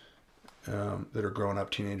are growing up,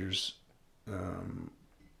 teenagers,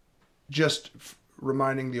 just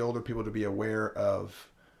reminding the older people to be aware of,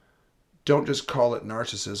 don't just call it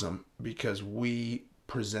narcissism because we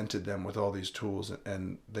presented them with all these tools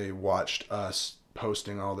and they watched us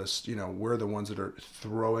posting all this. We're the ones that are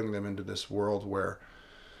throwing them into this world where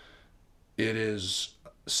it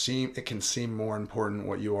can seem more important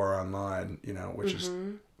what you are online,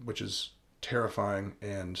 which is terrifying.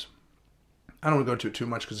 And I don't want to go into it too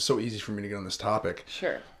much because it's so easy for me to get on this topic.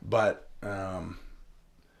 Sure. But,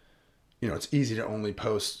 it's easy to only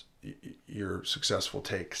post your successful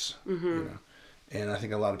takes, And I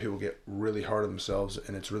think a lot of people get really hard on themselves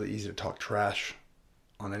and it's really easy to talk trash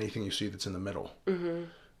on anything you see that's in the middle.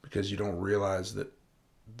 Because you don't realize that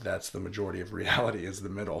that's the majority of reality is the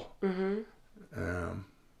middle. I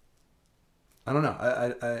don't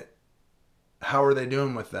know. How are they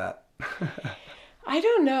doing with that? I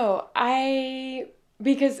don't know.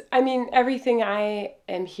 Because everything I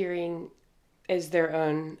am hearing is their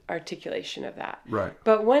own articulation of that. Right.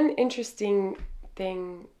 But one interesting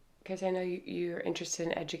thing, because I know you're interested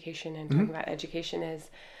in education and talking about education, is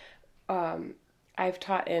I've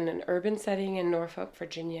taught in an urban setting in Norfolk,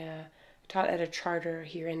 Virginia, taught at a charter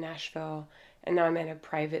here in Nashville, and now I'm at a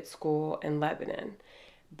private school in Lebanon,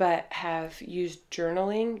 but have used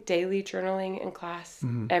journaling, daily journaling in class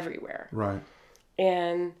everywhere. Right.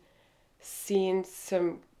 And seen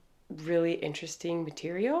some really interesting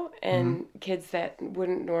material, and kids that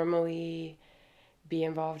wouldn't normally be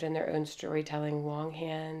involved in their own storytelling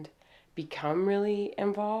longhand become really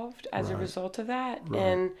involved as a result of that. Right.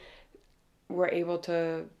 And we're able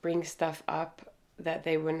to bring stuff up that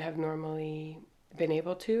they wouldn't have normally been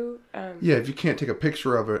able to. Yeah, if you can't take a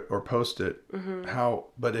picture of it or post it,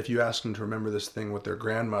 but if you ask them to remember this thing with their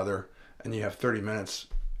grandmother and you have 30 minutes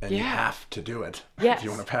and you have to do it if you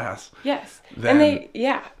want to pass. Yes. Then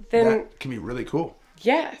that can be really cool.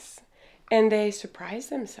 Yes. And they surprise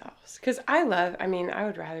themselves. Because I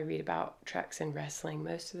would rather read about trucks and wrestling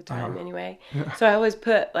most of the time anyway. Yeah. So I always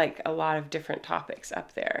put like a lot of different topics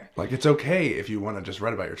up there. Like, it's okay if you want to just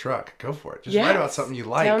write about your truck. Go for it. Just write about something you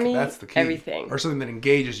like. Tell me that's the key. everything. Or something that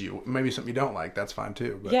engages you. Maybe something you don't like. That's fine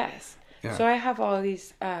too. But, yes. Yeah. So I have all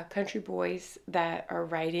these country boys that are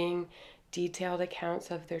writing detailed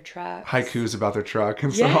accounts of their trucks. Haikus about their truck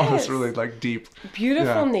and all this really like deep.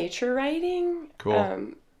 Beautiful nature writing.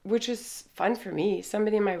 Cool. Which is fun for me.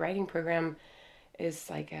 Somebody in my writing program is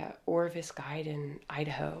like a Orvis guide in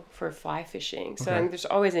Idaho for fly fishing. So there's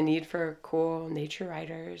always a need for cool nature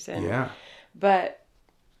writers. But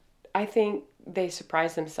I think they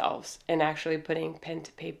surprise themselves in actually putting pen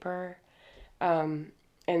to paper, and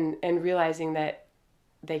realizing that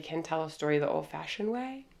they can tell a story the old-fashioned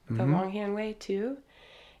way, the longhand way too.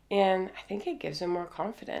 And I think it gives them more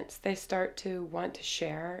confidence. They start to want to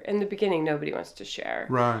share. In the beginning, nobody wants to share.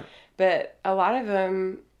 Right. But a lot of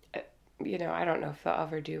them, I don't know if they'll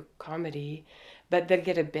ever do comedy, but they'll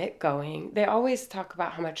get a bit going. They always talk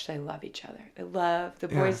about how much they love each other. The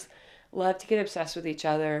boys love to get obsessed with each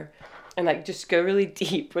other and like just go really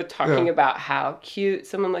deep with talking about how cute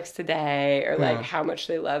someone looks today, or like how much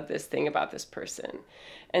they love this thing about this person.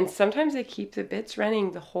 And sometimes they keep the bits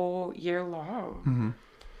running the whole year long.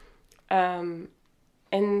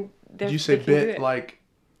 And did you say bit like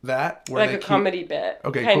that? Where like a comedy bit.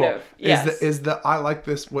 Okay, kind cool. of. Yes. Is the I like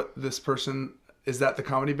this, what this person, is that the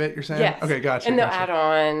comedy bit you're saying? Yes. Okay, gotcha. And they'll add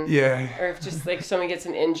on. Yeah. Or if just like someone gets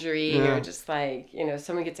an injury or just like,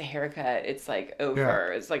 someone gets a haircut, it's like over.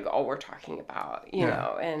 Yeah. It's like all we're talking about, you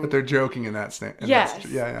know. And but they're joking in that stand. Yes.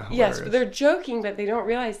 Yes, but they're joking, but they don't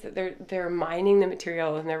realize that they're mining the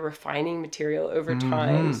material and they're refining material over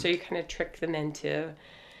time. So you kind of trick them into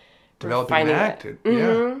developing an act.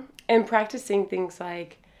 And practicing things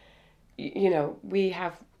like, we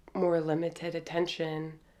have more limited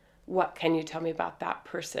attention. What can you tell me about that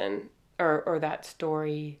person or that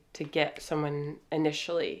story to get someone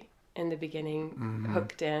initially in the beginning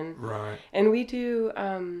hooked in? Right. And we do,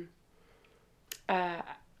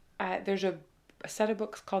 there's a set of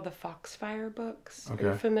books called the Foxfire books. Okay.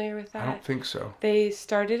 Are you familiar with that? I don't think so. They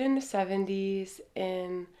started in the 70s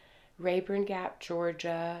in Rayburn Gap,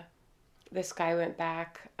 Georgia. This guy went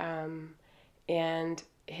back and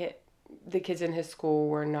the kids in his school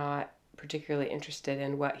were not particularly interested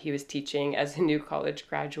in what he was teaching as a new college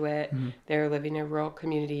graduate. They were living in a rural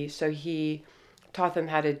community, so he taught them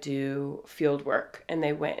how to do field work, and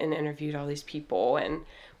they went and interviewed all these people. And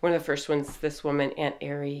one of the first ones, this woman, Aunt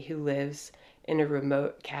Airy, who lives in a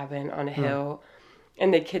remote cabin on a hill,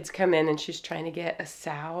 and the kids come in and she's trying to get a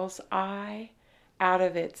sow's eye out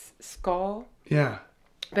of its skull. Yeah.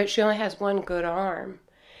 But she only has one good arm.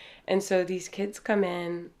 And so these kids come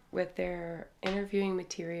in with their interviewing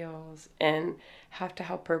materials and have to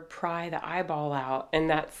help her pry the eyeball out. And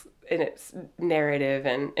that's in its narrative.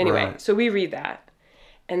 And anyway, So we read that.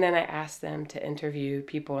 And then I ask them to interview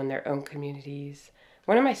people in their own communities.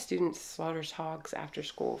 One of my students slaughters hogs after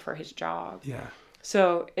school for his job. Yeah.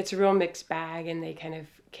 So it's a real mixed bag, and they kind of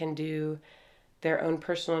can do their own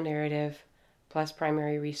personal narrative plus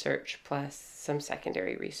primary research, plus some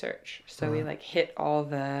secondary research. So we like hit all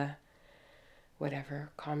the whatever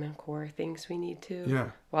Common Core things we need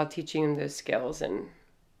to while teaching them those skills. And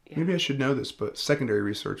maybe I should know this, but secondary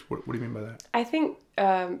research, what do you mean by that? I think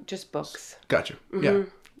just books. Gotcha. Yeah.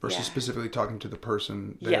 Versus specifically talking to the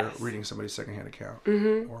person they're reading somebody's secondhand account.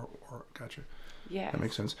 Or gotcha. Yeah. That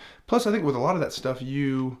makes sense. Plus, I think with a lot of that stuff,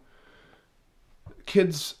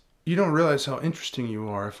 kids, you don't realize how interesting you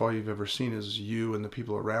are if all you've ever seen is you and the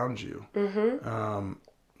people around you.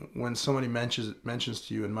 When somebody mentions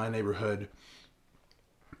to you, in my neighborhood,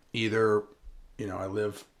 either, I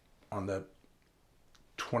live on the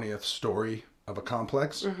 20th story of a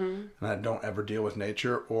complex, and I don't ever deal with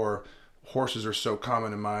nature. Or horses are so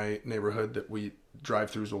common in my neighborhood that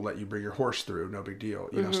drive-throughs will let you bring your horse through, no big deal.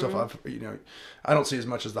 You know, stuff I don't see as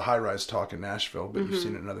much as the high-rise talk in Nashville, but you've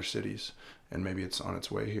seen it in other cities, and maybe it's on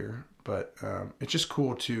its way here. But it's just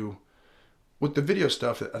cool with the video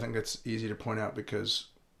stuff, I think it's easy to point out because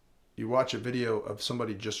you watch a video of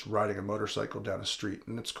somebody just riding a motorcycle down a street,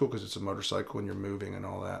 and it's cool because it's a motorcycle and you're moving and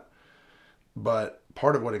all that. But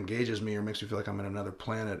part of what engages me or makes me feel like I'm in another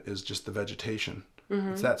planet is just the vegetation.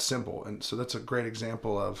 It's that simple. And so that's a great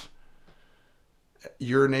example of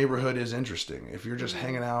your neighborhood is interesting. If you're just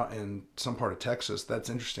hanging out in some part of Texas, that's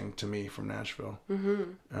interesting to me from Nashville.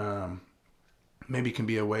 Maybe can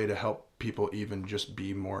be a way to help people even just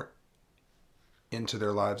be more into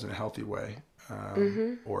their lives in a healthy way,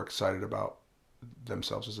 or excited about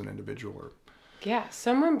themselves as an individual. Yeah,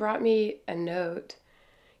 someone brought me a note.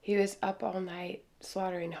 He was up all night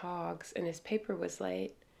slaughtering hogs, and his paper was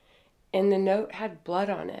late, and the note had blood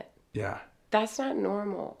on it. Yeah. That's not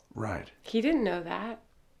normal. Right. He didn't know that.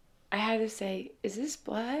 I had to say, "Is this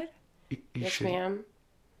blood?" Yes, ma'am.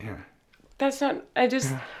 Yeah. That's not,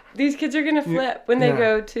 these kids are going to flip when they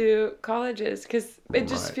go to colleges because it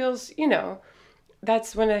just feels,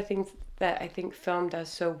 that's one of the things that I think film does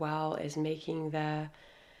so well is making the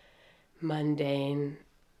mundane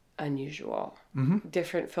unusual.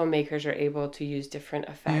 Different filmmakers are able to use different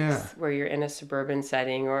effects where you're in a suburban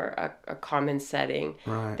setting or a common setting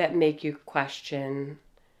that make you question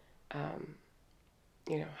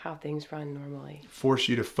how things run normally. Force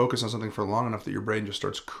you to focus on something for long enough that your brain just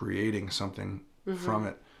starts creating something from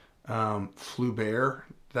it. Flaubert,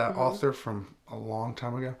 that author from a long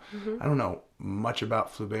time ago. I don't know much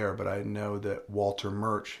about Flaubert, but I know that Walter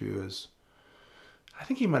Murch, I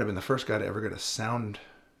think he might have been the first guy to ever get a sound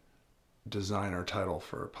designer title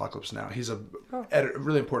for Apocalypse Now. He's a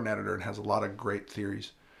really important editor and has a lot of great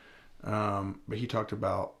theories. But he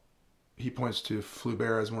points to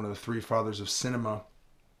Flaubert as one of the three fathers of cinema,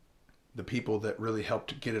 the people that really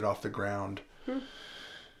helped get it off the ground.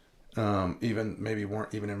 Even maybe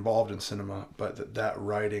weren't even involved in cinema, but that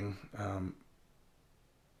writing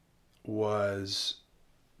was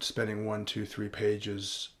spending 1, 2, 3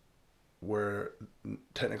 pages where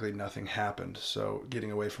technically nothing happened. So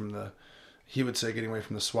getting away from the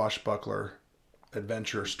swashbuckler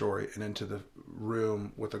adventure story and into the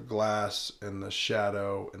room with a glass and the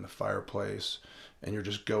shadow and the fireplace, and you're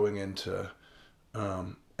just going into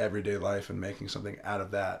everyday life and making something out of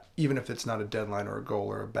that, even if it's not a deadline or a goal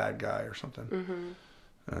or a bad guy or something.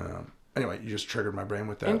 Anyway, you just triggered my brain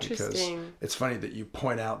with that because it's funny that you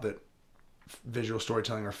point out that visual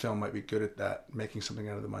storytelling or film might be good at that, making something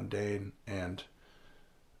out of the mundane. And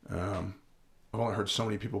I've only heard so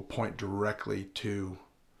many people point directly to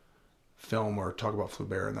film or talk about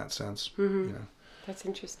Flaubert in that sense. That's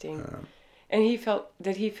interesting. And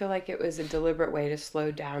did he feel like it was a deliberate way to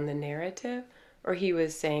slow down the narrative, or he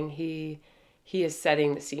was saying he is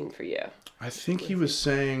setting the scene for you? I think he was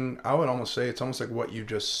saying, I would almost say it's almost like what you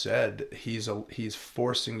just said. He's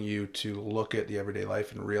forcing you to look at the everyday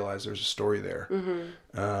life and realize there's a story there,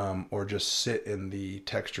 or just sit in the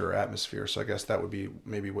texture or atmosphere. So I guess that would be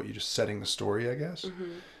maybe what you just setting the story, I guess.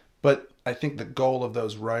 But I think the goal of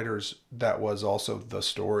those writers, that was also the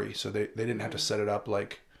story. So they didn't have to set it up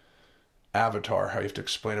like Avatar, how you have to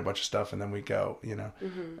explain a bunch of stuff and then we go,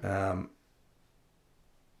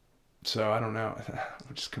 so I don't know.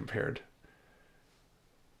 I just compared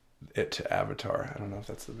it to Avatar. I don't know if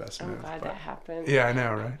that's the best move. I'm glad that happened. Yeah, I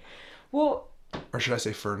know, right? Well, or should I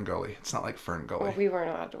say Fern Gully? It's not like Fern Gully. Well, we weren't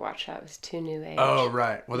allowed to watch that. It was too new age. Oh,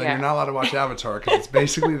 right. Well, then you're not allowed to watch Avatar because it's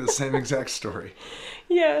basically the same exact story.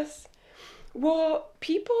 Yes. Well,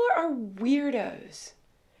 people are weirdos.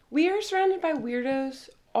 We are surrounded by weirdos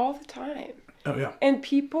all the time. Oh, yeah. And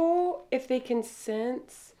people, if they can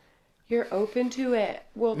sense you're open to it,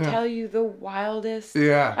 will tell you the wildest.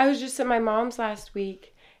 Yeah. I was just at my mom's last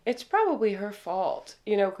week. It's probably her fault,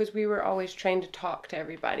 because we were always trained to talk to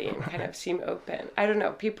everybody and kind of seem open. I don't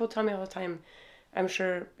know. People tell me all the time, I'm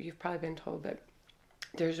sure you've probably been told, but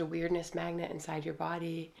there's a weirdness magnet inside your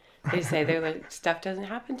body. They say they're like, stuff doesn't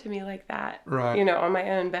happen to me like that, on my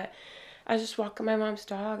own. But I was just walking my mom's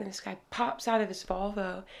dog and this guy pops out of his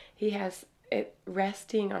Volvo. He has it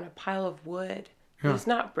resting on a pile of wood. Yeah. It's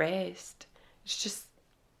not braced. It's just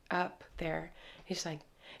up there. He's like,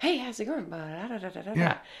 "Hey, how's it going?"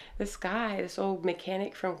 Yeah. This guy, this old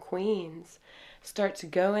mechanic from Queens, starts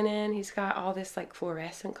going in. He's got all this like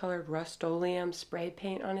fluorescent colored Rust-Oleum spray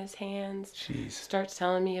paint on his hands. Jeez. Starts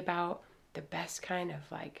telling me about the best kind of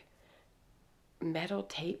like metal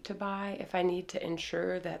tape to buy, if I need to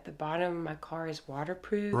ensure that the bottom of my car is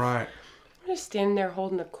waterproof. Right. I'm just standing there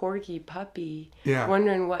holding a corgi puppy, Yeah.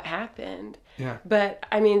 wondering what happened. Yeah. But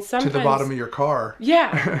I mean, sometimes To the bottom of your car.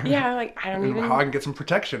 Yeah, yeah. Like I don't And even. how I can get some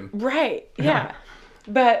protection. Right. Yeah.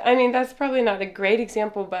 But I mean, that's probably not a great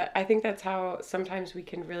example, but I think that's how sometimes we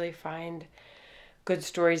can really find good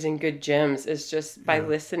stories and good gems is just by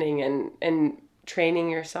listening and training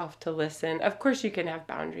yourself to listen. Of course, you can have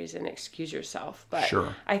boundaries and excuse yourself, but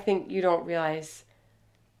Sure. I think you don't realize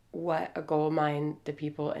what a gold mine the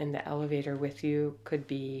people in the elevator with you could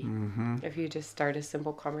be if you just start a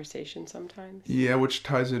simple conversation sometimes. Yeah, which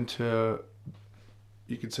ties into,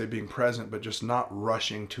 you could say, being present, but just not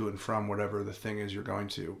rushing to and from whatever the thing is you're going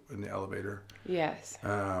to in the elevator. Yes.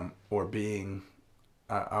 Or being,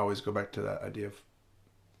 I always go back to that idea of,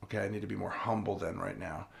 okay, I need to be more humble then right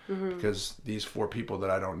now. Because these 4 people that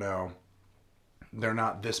I don't know, they're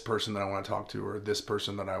not this person that I want to talk to or this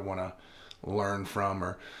person that I want to learn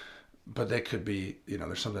from, but they could be,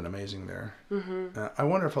 there's something amazing there. I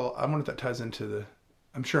wonder if that ties into the,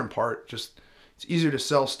 I'm sure in part, just it's easier to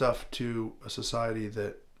sell stuff to a society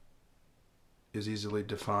that is easily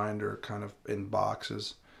defined or kind of in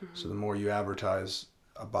boxes. So the more you advertise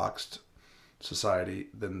a boxed society,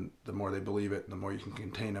 then the more they believe it, and the more you can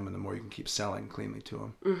contain them, and the more you can keep selling cleanly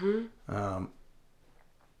to them.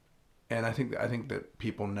 And I think that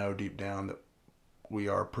people know deep down that we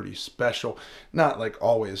are pretty special. Not like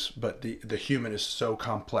always, but the human is so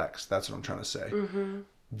complex. That's what I'm trying to say.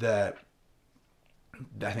 That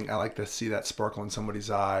I think I like to see that sparkle in somebody's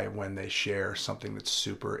eye when they share something that's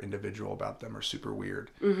super individual about them or super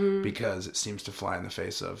weird, because it seems to fly in the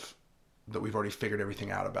face of that we've already figured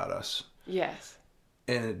everything out about us. Yes.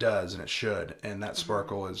 And it does, and it should. And that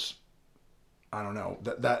sparkle is, I don't know,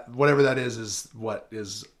 that whatever that is what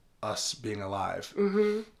is us being alive,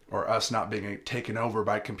 or us not being taken over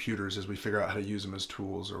by computers as we figure out how to use them as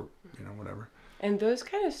tools, or whatever. And those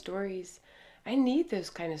kind of stories, I need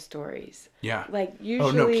those kind of stories. Yeah. Like usually.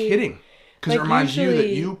 Oh, no kidding. Because like it reminds you that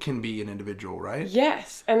usually- you can be an individual, right?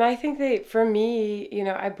 Yes. And I think for me,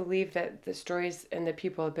 I believe that the stories and the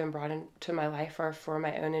people have been brought into my life are for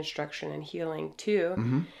my own instruction and healing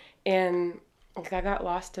too. And like, I got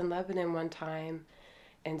lost in Lebanon one time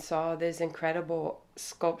and saw this incredible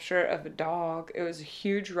sculpture of a dog. It was a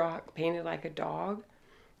huge rock painted like a dog.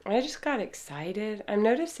 And I just got excited. I'm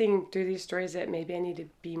noticing through these stories that maybe I need to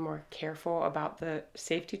be more careful about the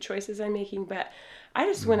safety choices I'm making. But I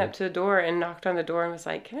just went up to the door and knocked on the door and was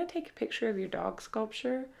like, "Can I take a picture of your dog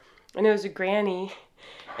sculpture?" And it was a granny.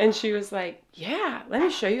 And she was like, "Yeah, let me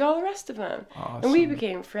show you all the rest of them." Awesome. And we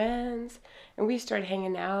became friends. And we started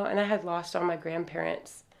hanging out. And I had lost all my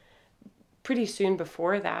grandparents pretty soon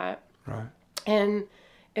before that. Right. And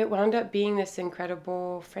it wound up being this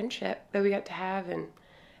incredible friendship that we got to have. And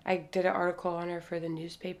I did an article on her for the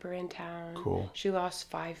newspaper in town. Cool. She lost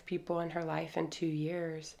 5 people in her life in 2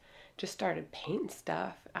 years. Just started painting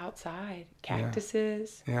stuff outside.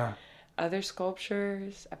 Cactuses. Yeah. Other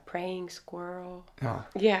sculptures. A praying squirrel. Yeah.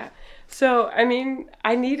 Yeah. So, I mean,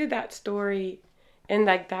 I needed that story. And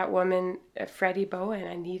like that woman, Freddie Bowen,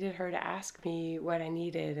 I needed her to ask me what I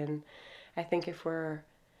needed. And I think if we're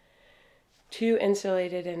too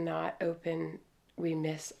insulated and not open, we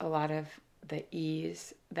miss a lot of the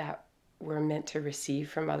ease that we're meant to receive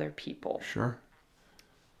from other people. Sure.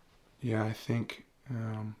 Yeah, I think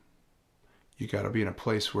you got to be in a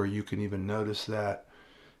place where you can even notice that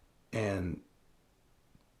and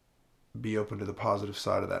be open to the positive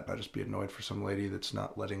side of that, not just be annoyed for some lady that's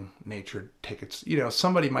not letting nature take its,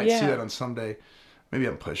 somebody might see that on some day. Maybe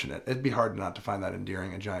I'm pushing it. It'd be hard not to find that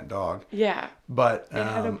endearing, a giant dog. Yeah. But it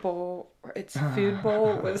had a bowl, its food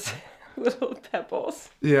bowl was little pebbles.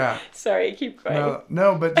 Yeah. Sorry, keep going.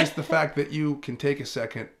 No, but just the fact that you can take a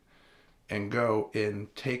second and go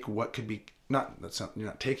and take what could be, you're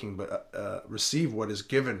not taking, but receive what is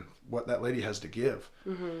given, what that lady has to give.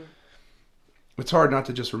 It's hard not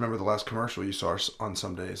to just remember the last commercial you saw on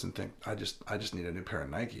some days and think, I just need a new pair of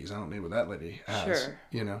Nikes. I don't need what that lady has.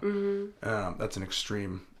 Sure. That's an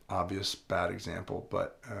extreme, obvious, bad example,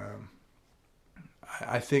 but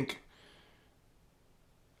I think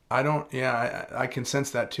I can sense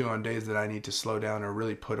that too on days that I need to slow down or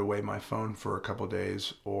really put away my phone for a couple of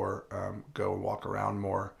days, or go and walk around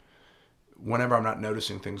more. Whenever I'm not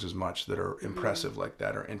noticing things as much that are impressive like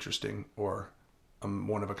that, or interesting, or a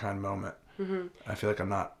one of a kind moment, I feel like I'm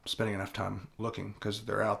not spending enough time looking because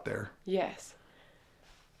they're out there. Yes.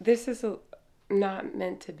 This is not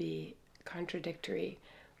meant to be contradictory,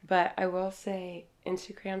 but I will say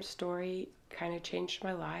Instagram story kind of changed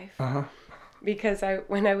my life. because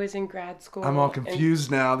when I was in grad school, I'm all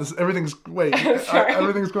confused now. Everything's going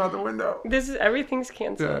out the window. Everything's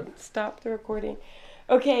canceled. Yeah. Stop the recording.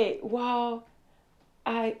 Okay, well,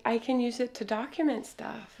 I can use it to document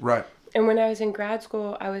stuff. Right. And when I was in grad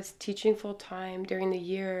school, I was teaching full time during the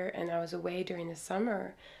year, and I was away during the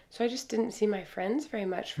summer. So I just didn't see my friends very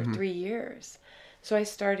much for 3 years. So I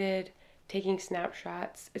started taking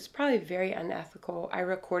snapshots. It's probably very unethical. I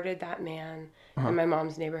recorded that man in my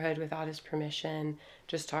mom's neighborhood without his permission,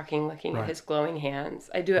 just talking, looking at his glowing hands.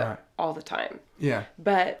 I do it all the time. Yeah.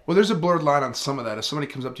 But well, there's a blurred line on some of that. If somebody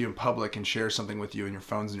comes up to you in public and shares something with you and your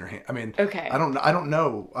phone's in your hand, I mean, okay. I don't know.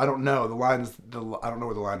 I don't know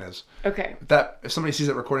where the line is. Okay. If somebody sees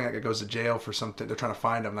that recording, like it goes to jail for something, they're trying to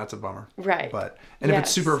find them. That's a bummer. Right. But if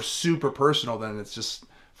it's super, super personal, then it's just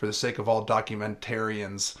for the sake of all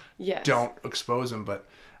documentarians. Yes. Don't expose them. But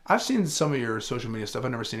I've seen some of your social media stuff. I've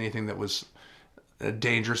never seen anything that was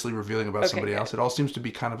dangerously revealing about somebody else. It all seems to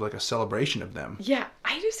be kind of like a celebration of them. Yeah,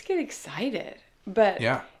 I just get excited. But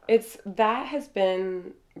that has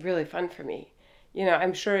been really fun for me. You know,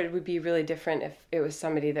 I'm sure it would be really different if it was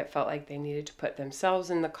somebody that felt like they needed to put themselves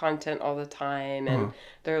in the content all the time, and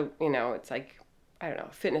they're, it's like, I don't know,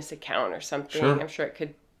 a fitness account or something. Sure. I'm sure it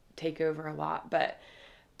could take over a lot, but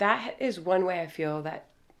that is one way I feel that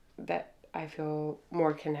I feel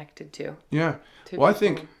more connected to. Yeah. Well, I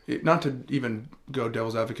think, not to even go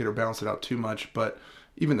devil's advocate or balance it out too much, but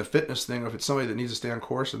even the fitness thing, if it's somebody that needs to stay on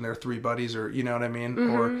course and they're 3 buddies, or, you know what I mean?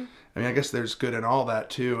 Or, I guess there's good in all that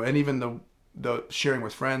too. And even the sharing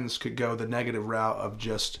with friends could go the negative route of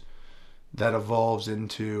just that evolves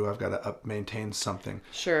into, I've got to maintain something.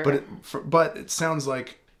 Sure. But it sounds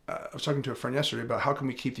like, I was talking to a friend yesterday about how can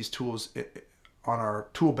we keep these tools on our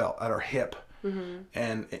tool belt, at our hip.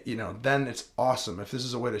 And, then it's awesome. If this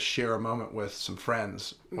is a way to share a moment with some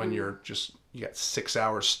friends when you got 6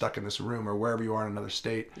 hours stuck in this room or wherever you are in another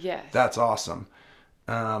state. Yes. That's awesome.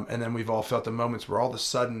 And then we've all felt the moments where all of a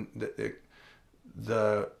sudden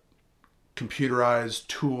the computerized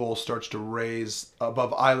tool starts to raise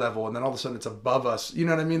above eye level, and then all of a sudden it's above us. You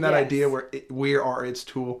know what I mean? That idea where we are its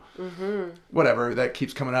tool. Whatever, that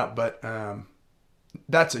keeps coming up. But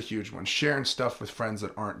that's a huge one. Sharing stuff with friends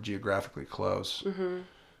that aren't geographically close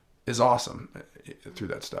is awesome through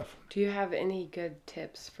that stuff. Do you have any good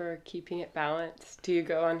tips for keeping it balanced? Do you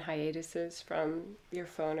go on hiatuses from your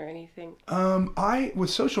phone or anything? With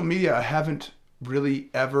social media, I haven't really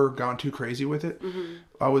ever gone too crazy with it.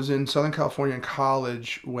 I was in Southern California in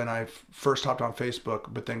college when I first hopped on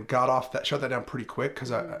Facebook, but then shut that down pretty quick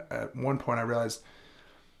because at one point I realized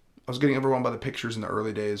I was getting overwhelmed by the pictures in the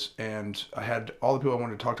early days, and I had all the people I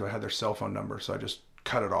wanted to talk to, I had their cell phone number, so I just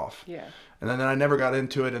cut it off. Yeah. And then I never got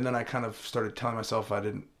into it, and then I kind of started telling myself I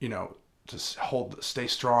didn't, just stay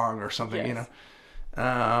strong or something, Yes.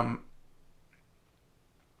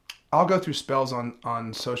 I'll go through spells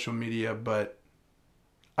on social media, but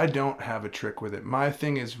I don't have a trick with it. My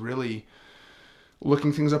thing is really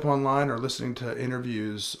looking things up online or listening to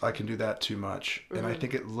interviews. I can do that too much. And I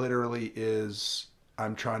think it literally is,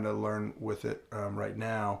 I'm trying to learn with it right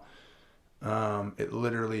now. It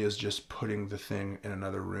literally is just putting the thing in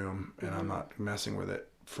another room, and I'm not messing with it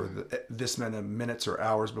for this many minutes or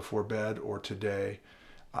hours before bed or today.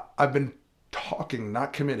 I've been talking,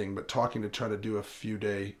 not committing, but talking to try to do a few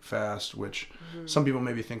day fast, which some people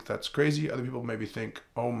maybe think that's crazy. Other people maybe think,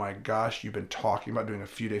 oh my gosh, you've been talking about doing a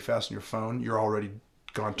few day fast on your phone. You're already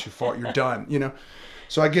gone too far. You're done,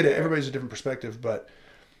 So I get it. Everybody's a different perspective, but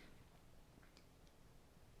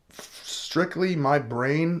strictly my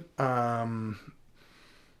brain,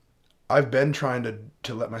 I've been trying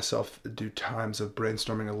to let myself do times of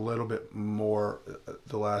brainstorming a little bit more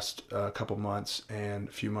the last couple months and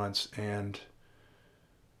a few months. And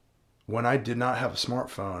when I did not have a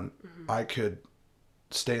smartphone, I could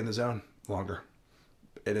stay in the zone longer.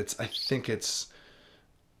 And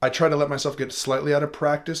I try to let myself get slightly out of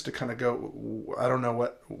practice to kind of go, I don't know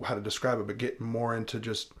how to describe it, but get more into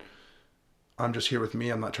just, I'm just here with me.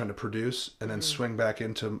 I'm not trying to produce, and then swing back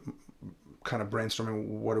into kind of brainstorming.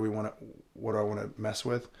 What do I want to mess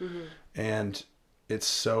with? And it's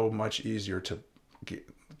so much easier to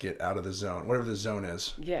get out of the zone, whatever the zone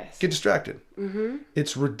is. Yes. Get distracted.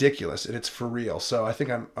 It's ridiculous, and it's for real. So I think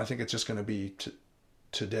it's just going to be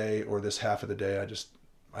today or this half of the day.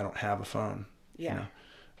 I don't have a phone. Yeah.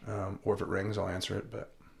 Or if it rings, I'll answer it.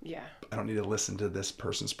 But yeah, I don't need to listen to this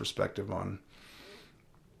person's perspective on.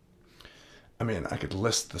 I mean, I could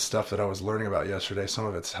list the stuff that I was learning about yesterday. Some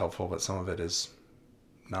of it's helpful, but some of it is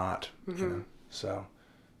not. So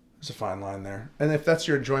there's a fine line there. And if that's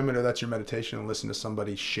your enjoyment or that's your meditation, and listen to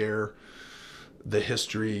somebody share the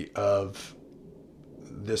history of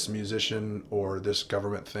this musician or this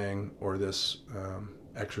government thing or this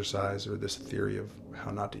exercise or this theory of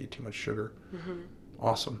how not to eat too much sugar.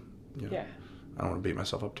 Awesome. You know, Yeah. I don't want to beat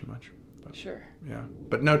myself up too much. But, Sure. yeah.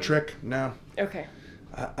 But no trick. No. Okay.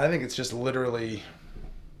 I think it's just literally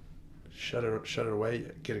shut it away.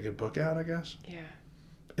 Get a good book out, I guess. Yeah.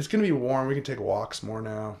 It's going to be warm. We can take walks more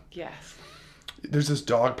now. Yes. There's this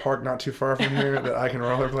dog park not too far from here that I can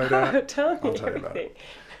rollerblade at. Tell me I'll tell you about everything.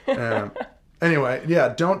 it. Anyway,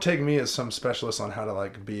 yeah, don't take me as some specialist on how to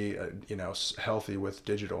like be, healthy with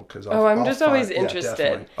digital because I'm just always interested.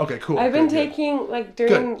 Definitely. Okay, cool. I've been Good. taking like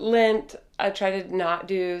during Lent. I try to not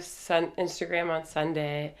do Instagram on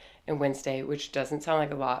Sunday and Wednesday, which doesn't sound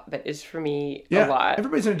like a lot, but is for me a lot.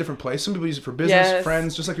 Everybody's in a different place. Some people use it for business, Yes.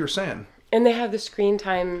 friends, just like you were saying. And they have the screen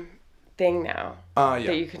time thing now Yeah.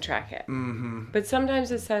 that you can track it. Mm-hmm. But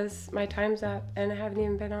sometimes it says my time's up and I haven't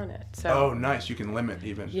even been on it. So Oh, nice. You can limit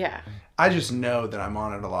even. yeah. I just know that I'm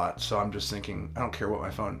on it a lot, so I'm just thinking, I don't care what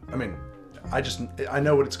my phone. I mean, I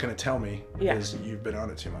know what it's going to tell me is you've been on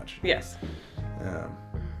it too much. Yes.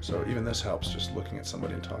 So even this helps, just looking at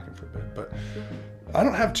somebody and talking for a bit. But I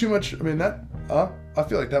don't have too much. I mean, I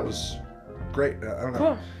feel like that was great. I don't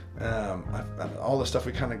know. Cool. All the stuff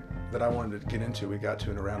that I wanted to get into, we got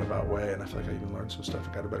to in a roundabout way, and I feel like I even learned some stuff.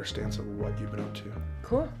 I got a better stance of what you've been up to.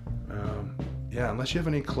 Cool. Unless you have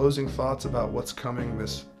any closing thoughts about what's coming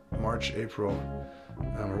this March, April,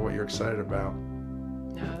 or what you're excited about.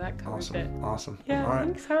 No, that covers Awesome. it. Awesome. Yeah, All right.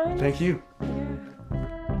 thanks, hon. Thank you.